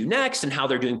they're going to do next and how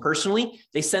they're doing personally.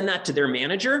 They send that to their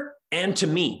manager and to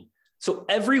me. So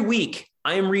every week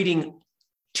I am reading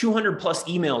 200 plus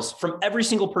emails from every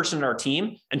single person in our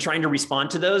team and trying to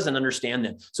respond to those and understand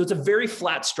them. So it's a very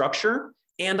flat structure,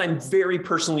 and I'm very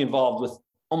personally involved with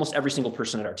almost every single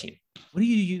person at our team. What do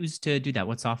you use to do that?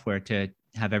 What software to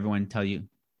have everyone tell you?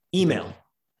 Email.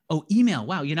 Oh, email.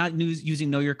 Wow. You're not using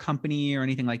Know Your Company or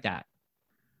anything like that.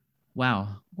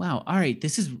 Wow. Wow. All right.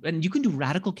 And you can do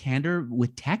radical candor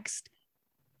with text?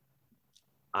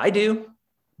 I do.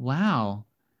 Wow.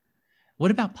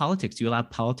 What about politics? Do you allow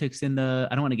politics I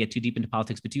don't want to get too deep into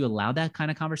politics, but do you allow that kind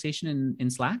of conversation in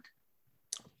Slack?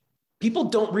 People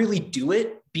don't really do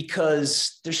it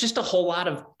because there's just a whole lot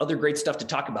of other great stuff to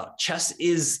talk about. Chess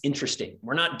is interesting.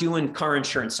 We're not doing car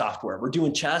insurance software. We're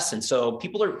doing chess. And so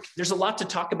there's a lot to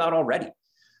talk about already.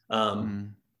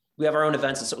 We have our own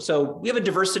events. So we have a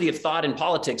diversity of thought in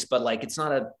politics, but like, it's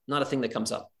not a thing that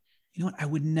comes up. You know what? I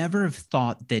would never have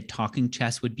thought that talking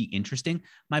chess would be interesting.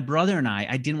 My brother and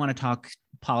I didn't want to talk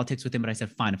politics with him, but I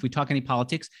said, fine, if we talk any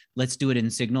politics, let's do it in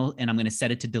Signal. And I'm going to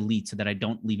set it to delete so that I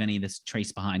don't leave any of this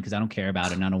trace behind because I don't care about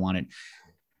it and I don't want it.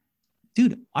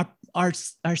 Dude, our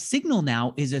Signal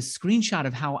now is a screenshot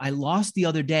of how I lost the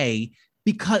other day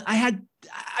because I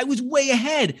was way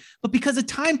ahead, but because of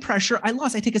time pressure, I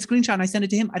lost. I take a screenshot and I send it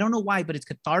to him. I don't know why, but it's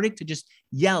cathartic to just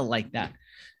yell like that.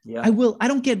 Yeah. I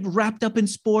don't get wrapped up in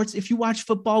sports. If you watch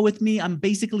football with me, I'm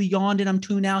basically yawned and I'm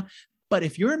tuned out. But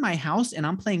if you're in my house and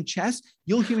I'm playing chess,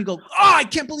 you'll hear me go, oh, I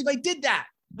can't believe I did that.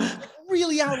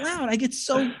 Really out loud. It's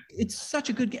such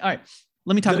a good game. All right.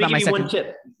 Let me talk about my second. One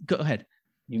tip. Go ahead.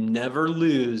 You never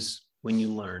lose when you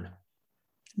learn.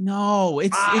 No,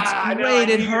 it's great. No,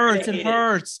 it hurts. It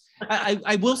hurts.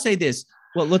 I will say this.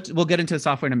 Well, we'll get into the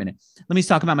software in a minute. Let me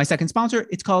talk about my second sponsor.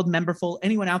 It's called Memberful.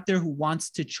 Anyone out there who wants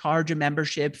to charge a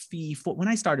membership fee when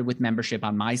I started with membership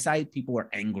on my site, people were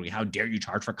angry. How dare you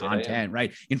charge for content,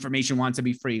 right? Information wants to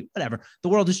be free, whatever. The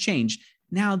world has changed.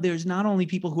 Now there's not only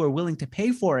people who are willing to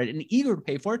pay for it and eager to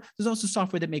pay for it, there's also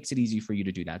software that makes it easy for you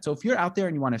to do that. So if you're out there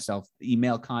and you want to sell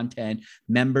email content,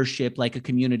 membership, like a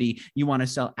community, you want to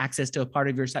sell access to a part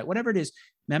of your site, whatever it is,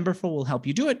 Memberful will help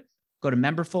you do it. Go to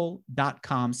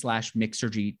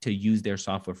memberful.com/Mixergy to use their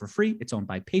software for free. It's owned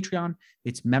by Patreon.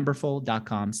 It's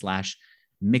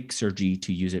memberful.com/Mixergy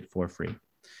to use it for free. All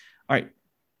right.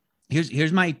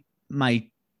 Here's my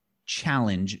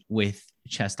challenge with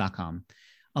chess.com.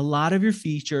 A lot of your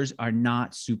features are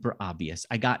not super obvious.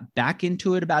 I got back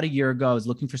into it about a year ago. I was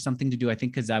looking for something to do, I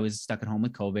think, because I was stuck at home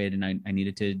with COVID and I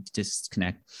needed to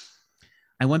disconnect.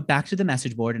 I went back to the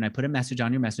message board and I put a message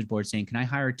on your message board saying, can I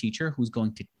hire a teacher who's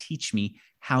going to teach me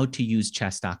how to use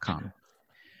chess.com?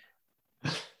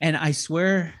 And I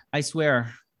swear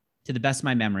to the best of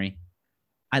my memory,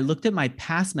 I looked at my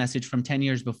past message from 10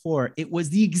 years before. It was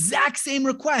the exact same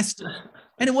request.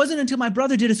 And it wasn't until my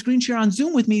brother did a screen share on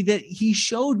Zoom with me that he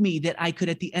showed me that I could,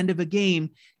 at the end of a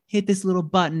game, hit this little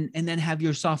button and then have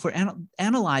your software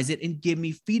analyze it and give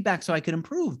me feedback so I could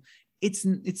improve. It's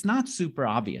not super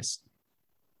obvious.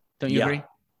 Don't you agree?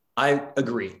 I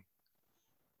agree.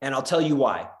 And I'll tell you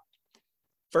why.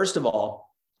 First of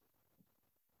all,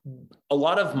 a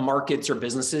lot of markets or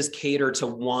businesses cater to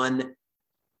one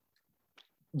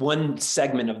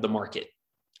segment of the market.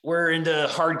 We're into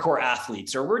hardcore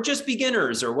athletes, or we're just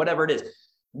beginners, or whatever it is.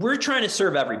 We're trying to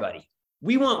serve everybody.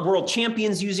 We want world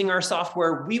champions using our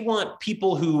software. We want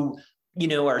people who,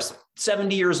 are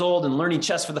 70 years old and learning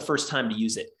chess for the first time to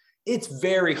use it. It's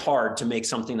very hard to make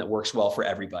something that works well for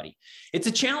everybody. It's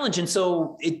a challenge. And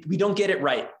so we don't get it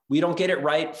right. We don't get it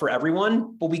right for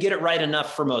everyone, but we get it right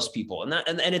enough for most people.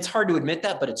 And it's hard to admit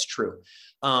that, but it's true.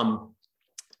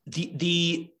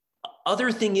 The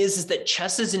other thing is that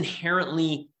chess is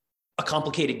inherently a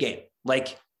complicated game.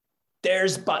 Like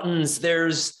there's buttons,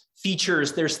 there's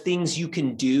features, there's things you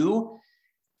can do.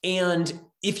 And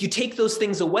if you take those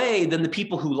things away, then the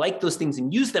people who like those things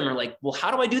and use them are like, well,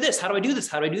 how do I do this? How do I do this?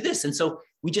 How do I do this? And so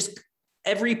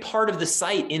every part of the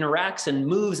site interacts and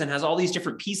moves and has all these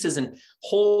different pieces and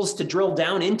holes to drill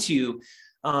down into.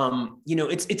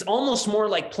 It's almost more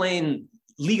like playing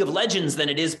League of Legends than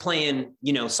it is playing,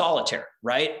 solitaire,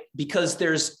 right? Because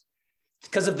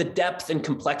of the depth and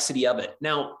complexity of it.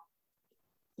 Now,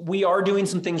 we are doing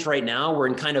some things right now. We're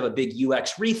in kind of a big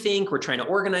UX rethink. We're trying to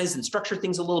organize and structure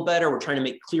things a little better. We're trying to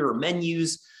make clearer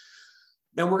menus.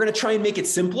 And we're going to try and make it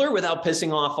simpler without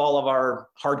pissing off all of our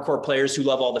hardcore players who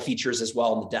love all the features as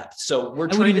well and the depth. So we're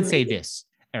trying to say this,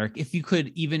 Eric, if you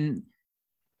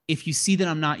see that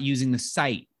I'm not using the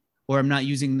site or I'm not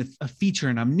using a feature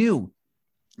and I'm new,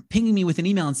 pinging me with an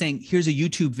email and saying, here's a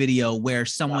YouTube video where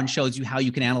someone shows you how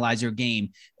you can analyze your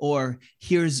game, or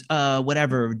here's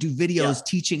whatever, do videos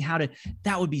teaching how to,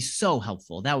 that would be so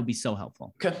helpful. That would be so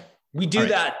helpful. Okay. We do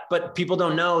that, but people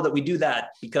don't know that we do that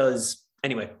because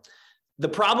anyway, the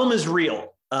problem is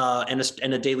real and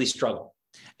a daily struggle.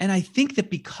 And I think that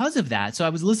because of that, so I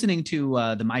was listening to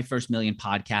the My First Million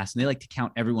podcast, and they like to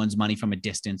count everyone's money from a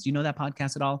distance. You know that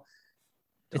podcast at all?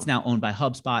 It's now owned by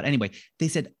HubSpot. Anyway, they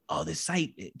said, oh, this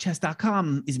site,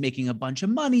 chess.com, is making a bunch of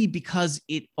money because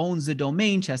it owns the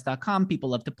domain, chess.com. People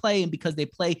love to play. And because they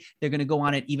play, they're going to go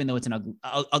on it, even though it's an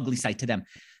ugly site to them.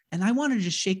 And I wanted to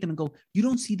just shake them and go, you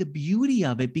don't see the beauty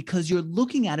of it because you're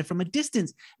looking at it from a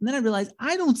distance. And then I realized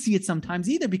I don't see it sometimes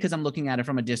either because I'm looking at it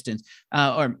from a distance.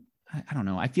 Or I don't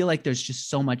know. I feel like there's just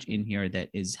so much in here that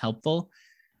is helpful.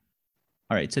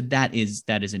 All right. So that is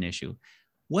an issue.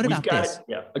 What about this?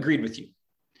 Yeah, agreed with you.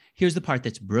 Here's the part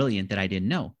that's brilliant that I didn't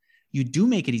know. You do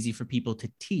make it easy for people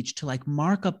to teach, to like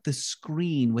mark up the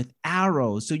screen with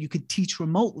arrows so you could teach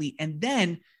remotely. And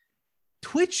then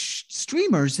Twitch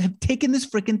streamers have taken this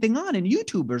freaking thing on, and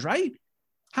YouTubers, right?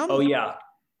 Yeah.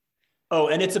 Oh,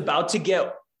 and it's about to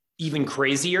get even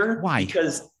crazier. Why?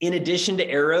 Because in addition to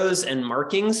arrows and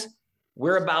markings,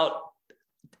 we're about,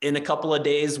 in a couple of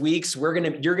days, weeks, you're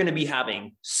going to be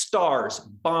having stars,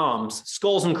 bombs,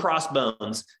 skulls and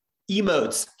crossbones,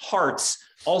 emotes, hearts,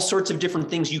 all sorts of different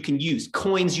things you can use,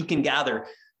 coins you can gather.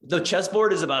 The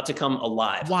chessboard is about to come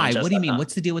alive. Why? What do you mean?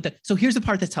 What's the deal with that? So here's the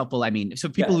part that's helpful. I mean, so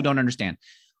people who don't understand,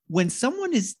 when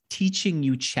someone is teaching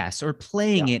you chess or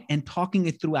playing it and talking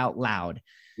it through out loud,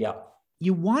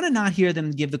 you want to not hear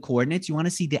them give the coordinates. You want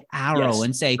to see the arrow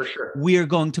and say, we're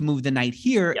going to move the knight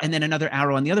here, and then another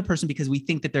arrow on the other person because we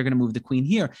think that they're going to move the queen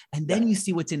here. And then you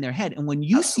see what's in their head. And when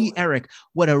you see, Eric,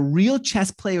 what a real chess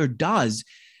player does,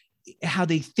 how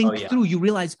they think through, you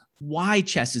realize why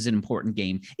chess is an important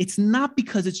game. It's not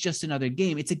because it's just another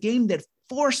game. It's a game that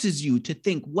forces you to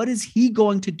think, what is he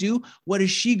going to do? What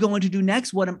is she going to do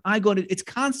next? What am I going to? It's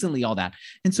constantly all that.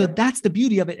 And so that's the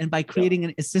beauty of it. And by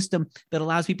creating a system that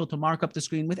allows people to mark up the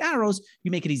screen with arrows,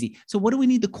 you make it easy. So what do we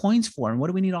need the coins for? And what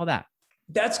do we need all that?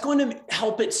 That's going to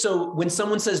help it. So when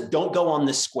someone says, don't go on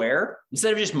this square,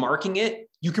 instead of just marking it,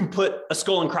 you can put a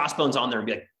skull and crossbones on there and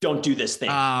be like, don't do this thing.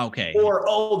 Okay. Or,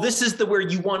 oh, this is where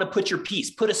you want to put your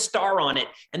piece, put a star on it.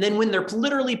 And then when they're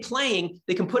literally playing,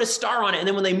 they can put a star on it. And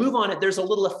then when they move on it, there's a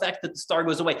little effect that the star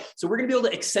goes away. So we're going to be able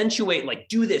to accentuate, like,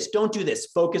 do this, don't do this,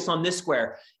 focus on this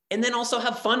square. And then also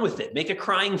have fun with it. Make a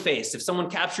crying face. If someone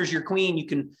captures your queen, you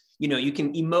can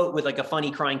emote with like a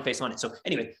funny crying face on it. So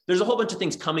anyway, there's a whole bunch of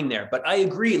things coming there, but I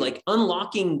agree, like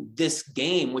unlocking this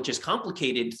game, which is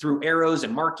complicated through arrows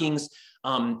and markings,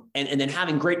 and then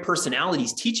having great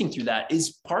personalities teaching through that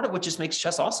is part of what just makes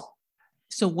chess awesome.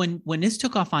 So when this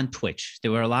took off on Twitch,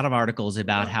 there were a lot of articles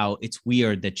about how it's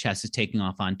weird that chess is taking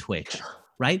off on Twitch,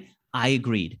 right? I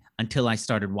agreed until I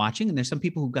started watching. And there's some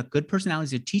people who've got good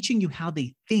personalities. They're teaching you how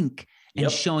they think and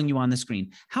showing you on the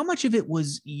screen. How much of it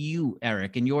was you,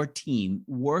 Eric, and your team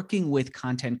working with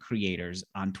content creators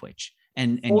on Twitch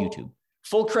and YouTube?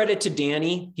 Full credit to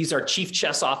Danny. He's our chief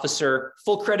chess officer.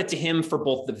 Full credit to him for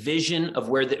both the vision of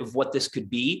what this could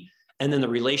be, and then the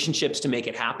relationships to make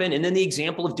it happen. And then the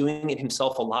example of doing it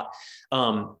himself a lot.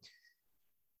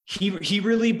 He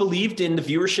really believed in the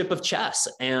viewership of chess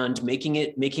and making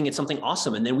it something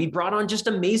awesome. And then we brought on just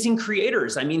amazing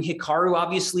creators. I mean, Hikaru,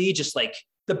 obviously, just like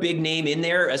the big name in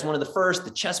there as one of the first.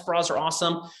 The chess bras are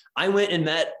awesome. I went and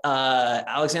met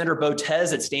Alexandra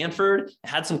Botez at Stanford,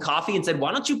 had some coffee and said,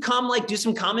 why don't you come like do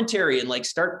some commentary and like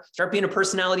start being a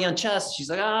personality on chess? She's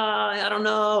like, I don't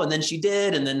know. And then she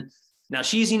did. And then now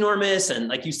she's enormous. And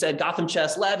like you said, Gotham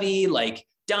Chess, Levy, like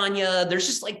Danya, there's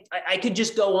just like, I could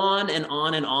just go on and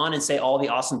on and on and say all the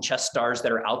awesome chess stars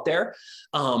that are out there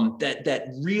that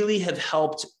really have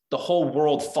helped the whole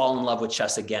world fall in love with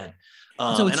chess again.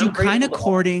 So it's you kind of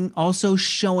courting, also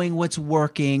showing what's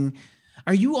working.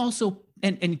 Are you also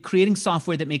and creating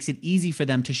software that makes it easy for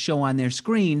them to show on their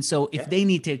screen? So if they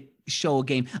need to show a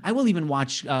game, I will even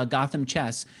watch Gotham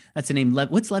Chess. That's the name.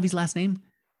 What's Levy's last name?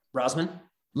 Rosman.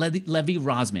 Levy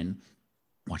Rosman.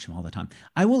 Watch him all the time.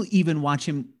 I will even watch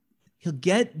him. He'll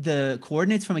get the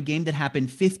coordinates from a game that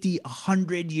happened 50,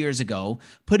 100 years ago,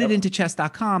 put it into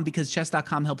chess.com because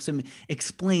chess.com helps him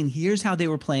explain, here's how they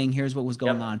were playing, here's what was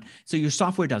going on. So your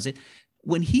software does it.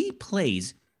 When he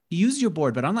plays, he uses your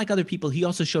board, but unlike other people, he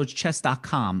also shows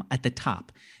chess.com at the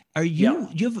top. Do you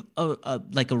have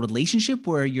a relationship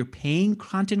where you're paying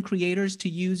content creators to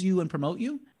use you and promote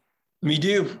you? We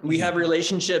do. We have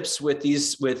relationships with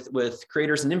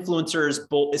creators and influencers.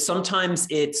 Both sometimes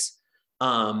it's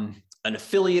an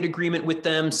affiliate agreement with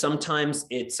them. Sometimes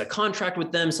it's a contract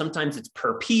with them. Sometimes it's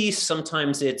per piece.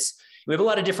 Sometimes we have a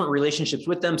lot of different relationships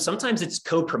with them. Sometimes it's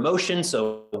co-promotion.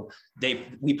 So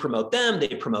we promote them, they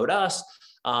promote us.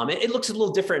 It looks a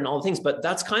little different in all the things, but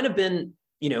that's kind of been,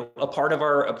 a part of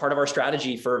our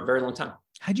strategy for a very long time.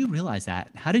 How'd you realize that?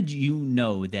 How did you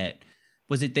know that?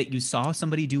 Was it that you saw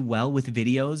somebody do well with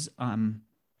videos, and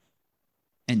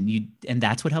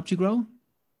that's what helped you grow?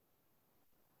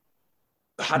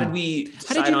 How did you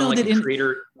know that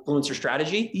creator influencer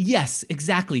strategy? Yes,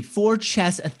 exactly. For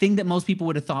chess, a thing that most people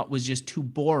would have thought was just too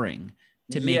boring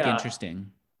to make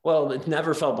interesting. Well, it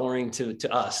never felt boring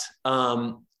to us.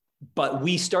 But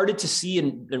we started to see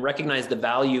and recognize the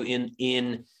value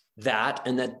in that,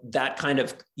 and that kind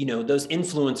of, those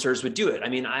influencers would do it. I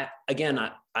mean, I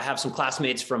have some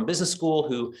classmates from business school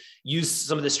who use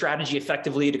some of the strategy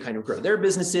effectively to kind of grow their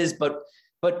businesses. But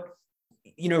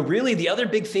really the other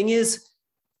big thing is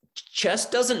chess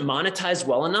doesn't monetize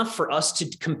well enough for us to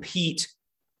compete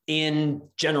in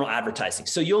general advertising.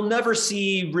 So you'll never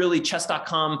see really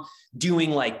chess.com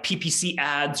doing like PPC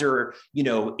ads or,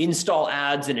 install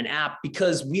ads in an app,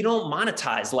 because we don't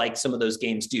monetize like some of those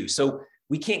games do. So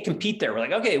we can't compete there. We're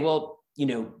like, okay, well,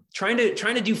 trying to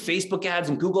do Facebook ads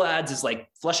and Google ads is like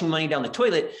flushing money down the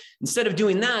toilet. Instead of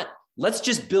doing that, let's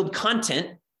just build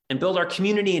content and build our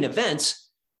community and events.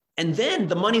 And then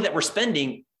the money that we're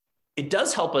spending, it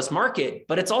does help us market,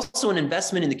 but it's also an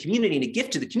investment in the community and a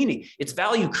gift to the community. It's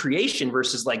value creation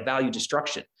versus like value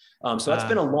destruction. So that's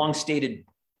been a long stated,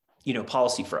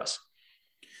 policy for us.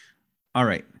 All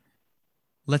right.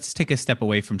 Let's take a step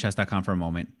away from chess.com for a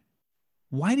moment.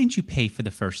 Why didn't you pay for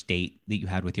the first date that you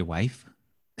had with your wife?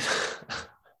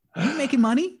 Are you making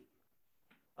money?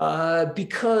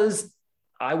 Because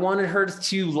I wanted her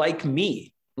to like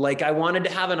me. Like I wanted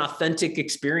to have an authentic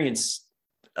experience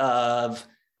of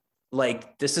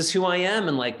like, this is who I am.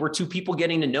 And like, we're two people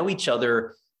getting to know each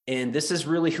other. And this is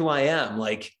really who I am.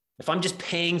 Like, if I'm just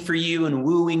paying for you and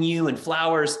wooing you and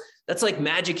flowers, that's like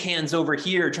magic hands over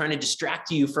here trying to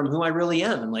distract you from who I really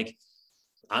am. And like,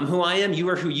 I'm who I am. You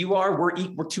are who you are.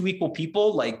 We're two equal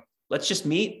people. Like, let's just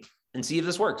meet and see if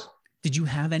this works. Did you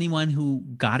have anyone who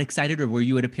got excited, or were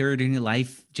you at a period in your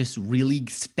life just really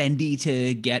spendy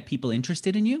to get people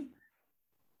interested in you?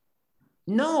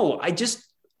 No,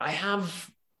 I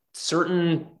have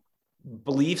certain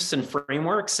beliefs and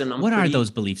frameworks. And what are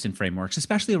those beliefs and frameworks,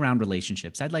 especially around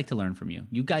relationships? I'd like to learn from you.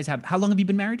 You guys how long have you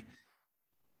been married?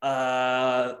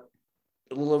 A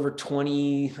little over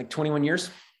 21 years.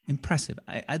 Impressive.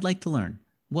 I'd like to learn.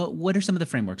 What are some of the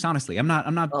frameworks? Honestly, I'm not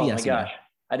BSing. Oh my gosh.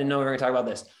 I didn't know we were going to talk about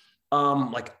this.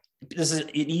 Like this is an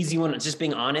easy one. It's just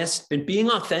being honest and being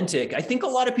authentic. I think a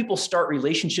lot of people start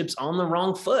relationships on the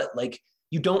wrong foot. Like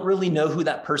you don't really know who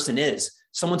that person is.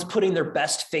 Someone's putting their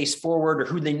best face forward,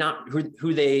 or they're not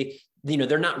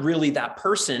really that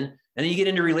person. And then you get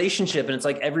into a relationship and it's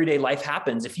like everyday life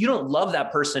happens. If you don't love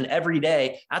that person every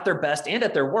day at their best and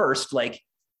at their worst, like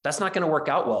that's not going to work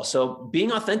out well. So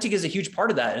being authentic is a huge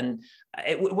part of that. And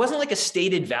it wasn't like a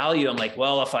stated value. I'm like,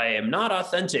 well, if I am not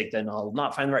authentic, then I'll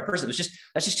not find the right person.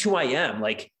 That's just who I am.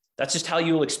 Like, that's just how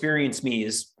you'll experience me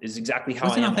is exactly how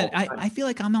I am. I feel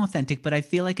like I'm authentic, but I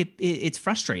feel like it's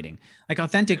frustrating. Like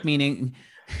authentic meaning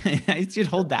I should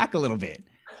hold back a little bit.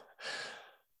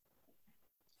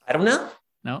 I don't know.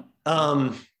 No.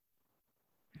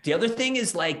 The other thing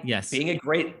is like being a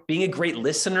great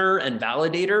listener and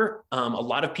validator. A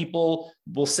lot of people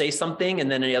will say something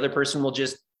and then the other person will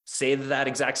just say that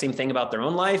exact same thing about their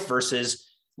own life versus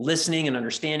listening and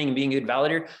understanding and being a good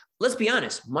validator. Let's be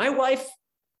honest. My wife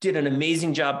did an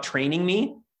amazing job training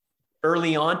me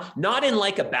early on, not in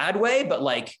like a bad way, but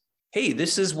like, hey,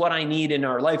 this is what I need in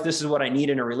our life. This is what I need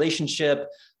in a relationship.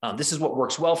 This is what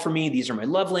works well for me. These are my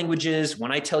love languages.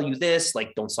 When I tell you this,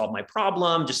 like, don't solve my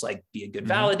problem, just like be a good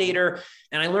validator.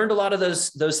 And I learned a lot of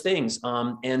those things.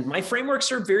 And my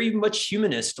frameworks are very much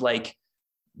humanist, like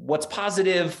what's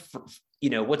positive,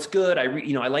 what's good.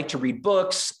 I like to read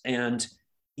books and,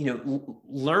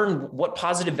 learn what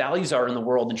positive values are in the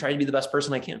world and try to be the best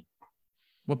person I can.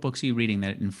 What books are you reading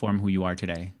that inform who you are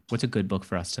today? What's a good book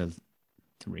for us to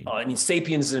read?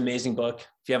 Sapiens is an amazing book.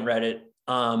 If you haven't read it,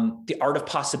 The Art of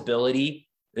Possibility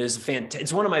is fantastic.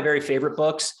 It's one of my very favorite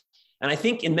books. And I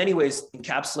think in many ways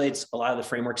encapsulates a lot of the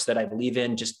frameworks that I believe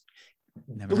in, just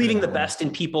believing the best in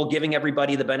people, giving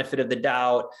everybody the benefit of the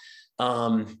doubt.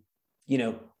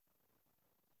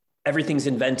 Everything's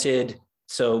invented.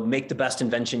 So make the best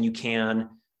invention you can.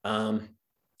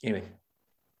 Anyway.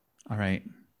 All right.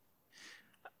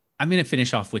 I'm going to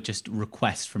finish off with just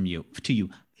requests to you.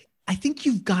 I think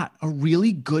you've got a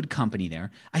really good company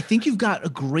there. I think you've got a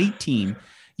great team.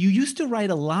 You used to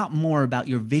write a lot more about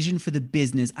your vision for the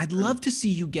business. I'd love to see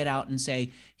you get out and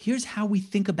say, here's how we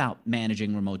think about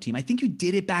managing remote team. I think you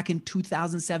did it back in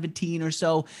 2017 or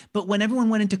so, but when everyone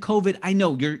went into COVID, I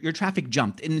know your traffic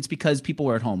jumped, and it's because people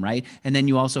were at home, right? And then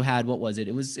you also had, what was it?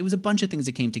 It was a bunch of things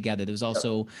that came together. There was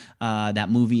also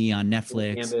that movie on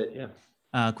Netflix,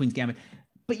 Queen's Gambit.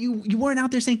 But you weren't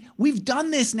out there saying, we've done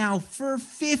this now for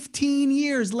 15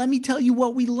 years. Let me tell you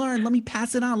what we learned. Let me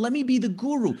pass it on. Let me be the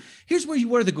guru. Here's where you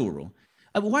were the guru.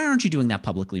 Why aren't you doing that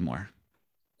publicly more?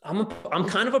 I'm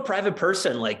kind of a private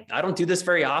person. Like, I don't do this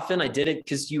very often. I did it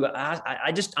because you asked.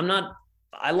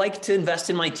 I like to invest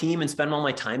in my team and spend all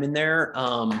my time in there.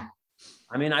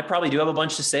 I mean, I probably do have a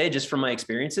bunch to say just from my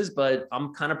experiences, but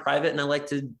I'm kind of private and I like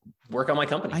to work on my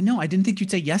company. I know. I didn't think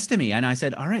you'd say yes to me. And I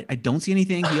said, all right, I don't see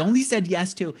anything. He only said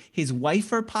yes to his wife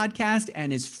for podcast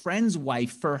and his friend's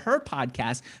wife for her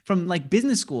podcast from like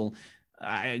business school.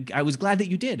 I was glad that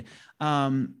you did.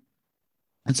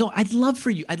 And so I'd love for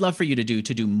you to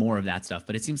do more of that stuff,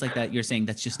 but it seems like that you're saying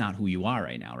that's just not who you are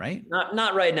right now, right?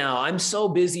 Not right now. I'm so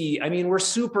busy. I mean, we're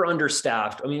super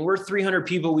understaffed. I mean, we're 300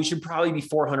 people. We should probably be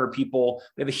 400 people.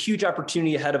 We have a huge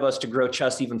opportunity ahead of us to grow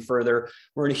Chess even further.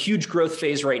 We're in a huge growth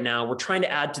phase right now. We're trying to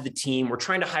add to the team. We're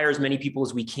trying to hire as many people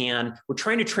as we can. We're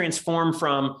trying to transform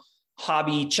from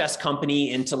hobby chess company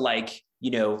into like,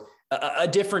 a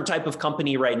different type of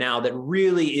company right now that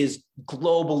really is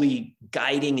globally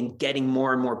guiding and getting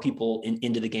more and more people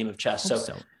into the game of chess.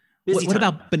 So what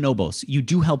about Bonobos? You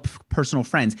do help personal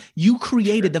friends. You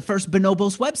created the first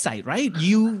Bonobos website, right?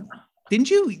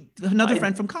 Didn't you? Another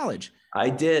friend from college. I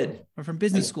did. Or from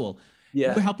business school. Yeah.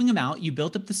 You were helping him out. You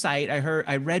built up the site.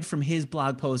 I read from his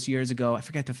blog post years ago. I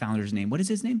forget the founder's name. What is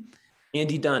his name?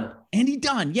 Andy Dunn. Andy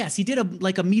Dunn. Yes. He did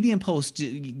a Medium post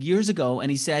years ago. And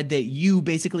he said that you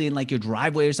basically in like your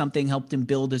driveway or something helped him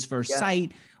build his first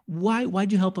site.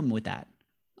 Why'd you help him with that?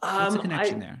 What's the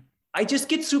connection there? I just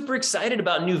get super excited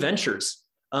about new ventures.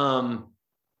 I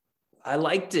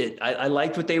liked it. I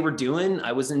liked what they were doing.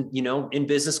 I was in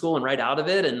business school and right out of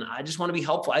it. And I just want to be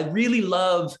helpful. I really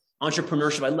love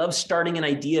entrepreneurship. I love starting an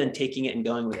idea and taking it and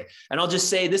going with it. And I'll just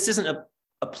say, this isn't a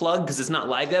plug because it's not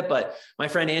live yet, but my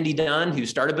friend Andy Dunn, who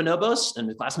started Bonobos and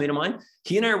a classmate of mine,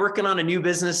 he and I are working on a new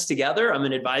business together. I'm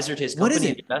an advisor to his company. What is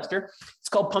it? Investor. It's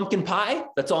called Pumpkin Pie.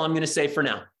 That's all I'm going to say for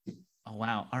now. Oh,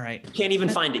 wow. All right. Can't even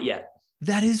find it yet.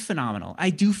 That is phenomenal. I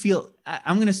do feel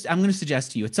I'm going to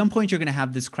suggest to you at some point, you're going to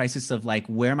have this crisis of like,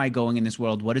 where am I going in this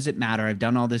world? What does it matter? I've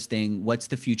done all this thing. What's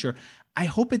the future? I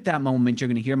hope at that moment, you're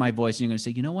going to hear my voice and you're going to say,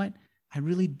 you know what? I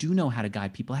really do know how to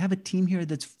guide people. I have a team here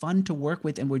that's fun to work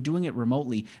with and we're doing it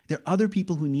remotely. There are other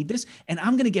people who need this and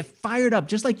I'm going to get fired up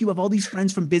just like you have all these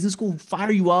friends from business school who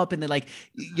fire you up and they're like,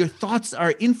 your thoughts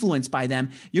are influenced by them.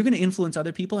 You're going to influence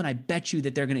other people. And I bet you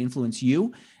that they're going to influence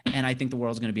you. And I think the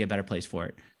world's going to be a better place for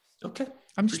it. Okay.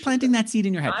 I'm just planting that seed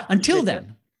in your head. Until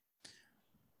then,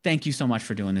 thank you so much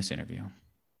for doing this interview.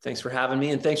 Thanks for having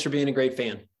me. And thanks for being a great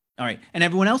fan. All right. And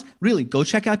everyone else, really go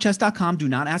check out chess.com. Do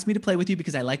not ask me to play with you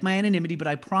because I like my anonymity, but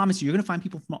I promise you, you're going to find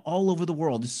people from all over the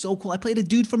world. It's so cool. I played a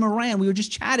dude from Iran. We were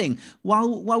just chatting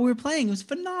while we were playing. It was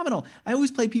phenomenal. I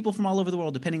always play people from all over the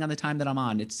world, depending on the time that I'm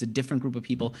on. It's a different group of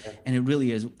people. And it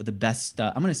really is the best.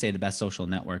 I'm going to say the best social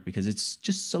network because it's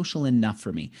just social enough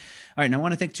for me. All right. And I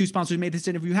want to thank two sponsors who made this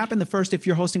interview happen. The first, if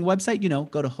you're hosting a website,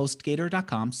 go to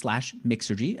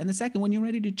hostgator.com/Mixergy. And the second, when you're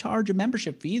ready to charge a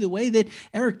membership fee, the way that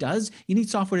Eric does, you need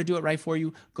software to do it right for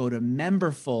you. Go to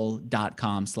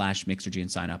memberful.com/Mixergy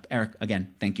and sign up. Eric,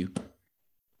 again, thank you.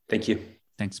 Thank you.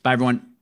 Thanks. Bye, everyone.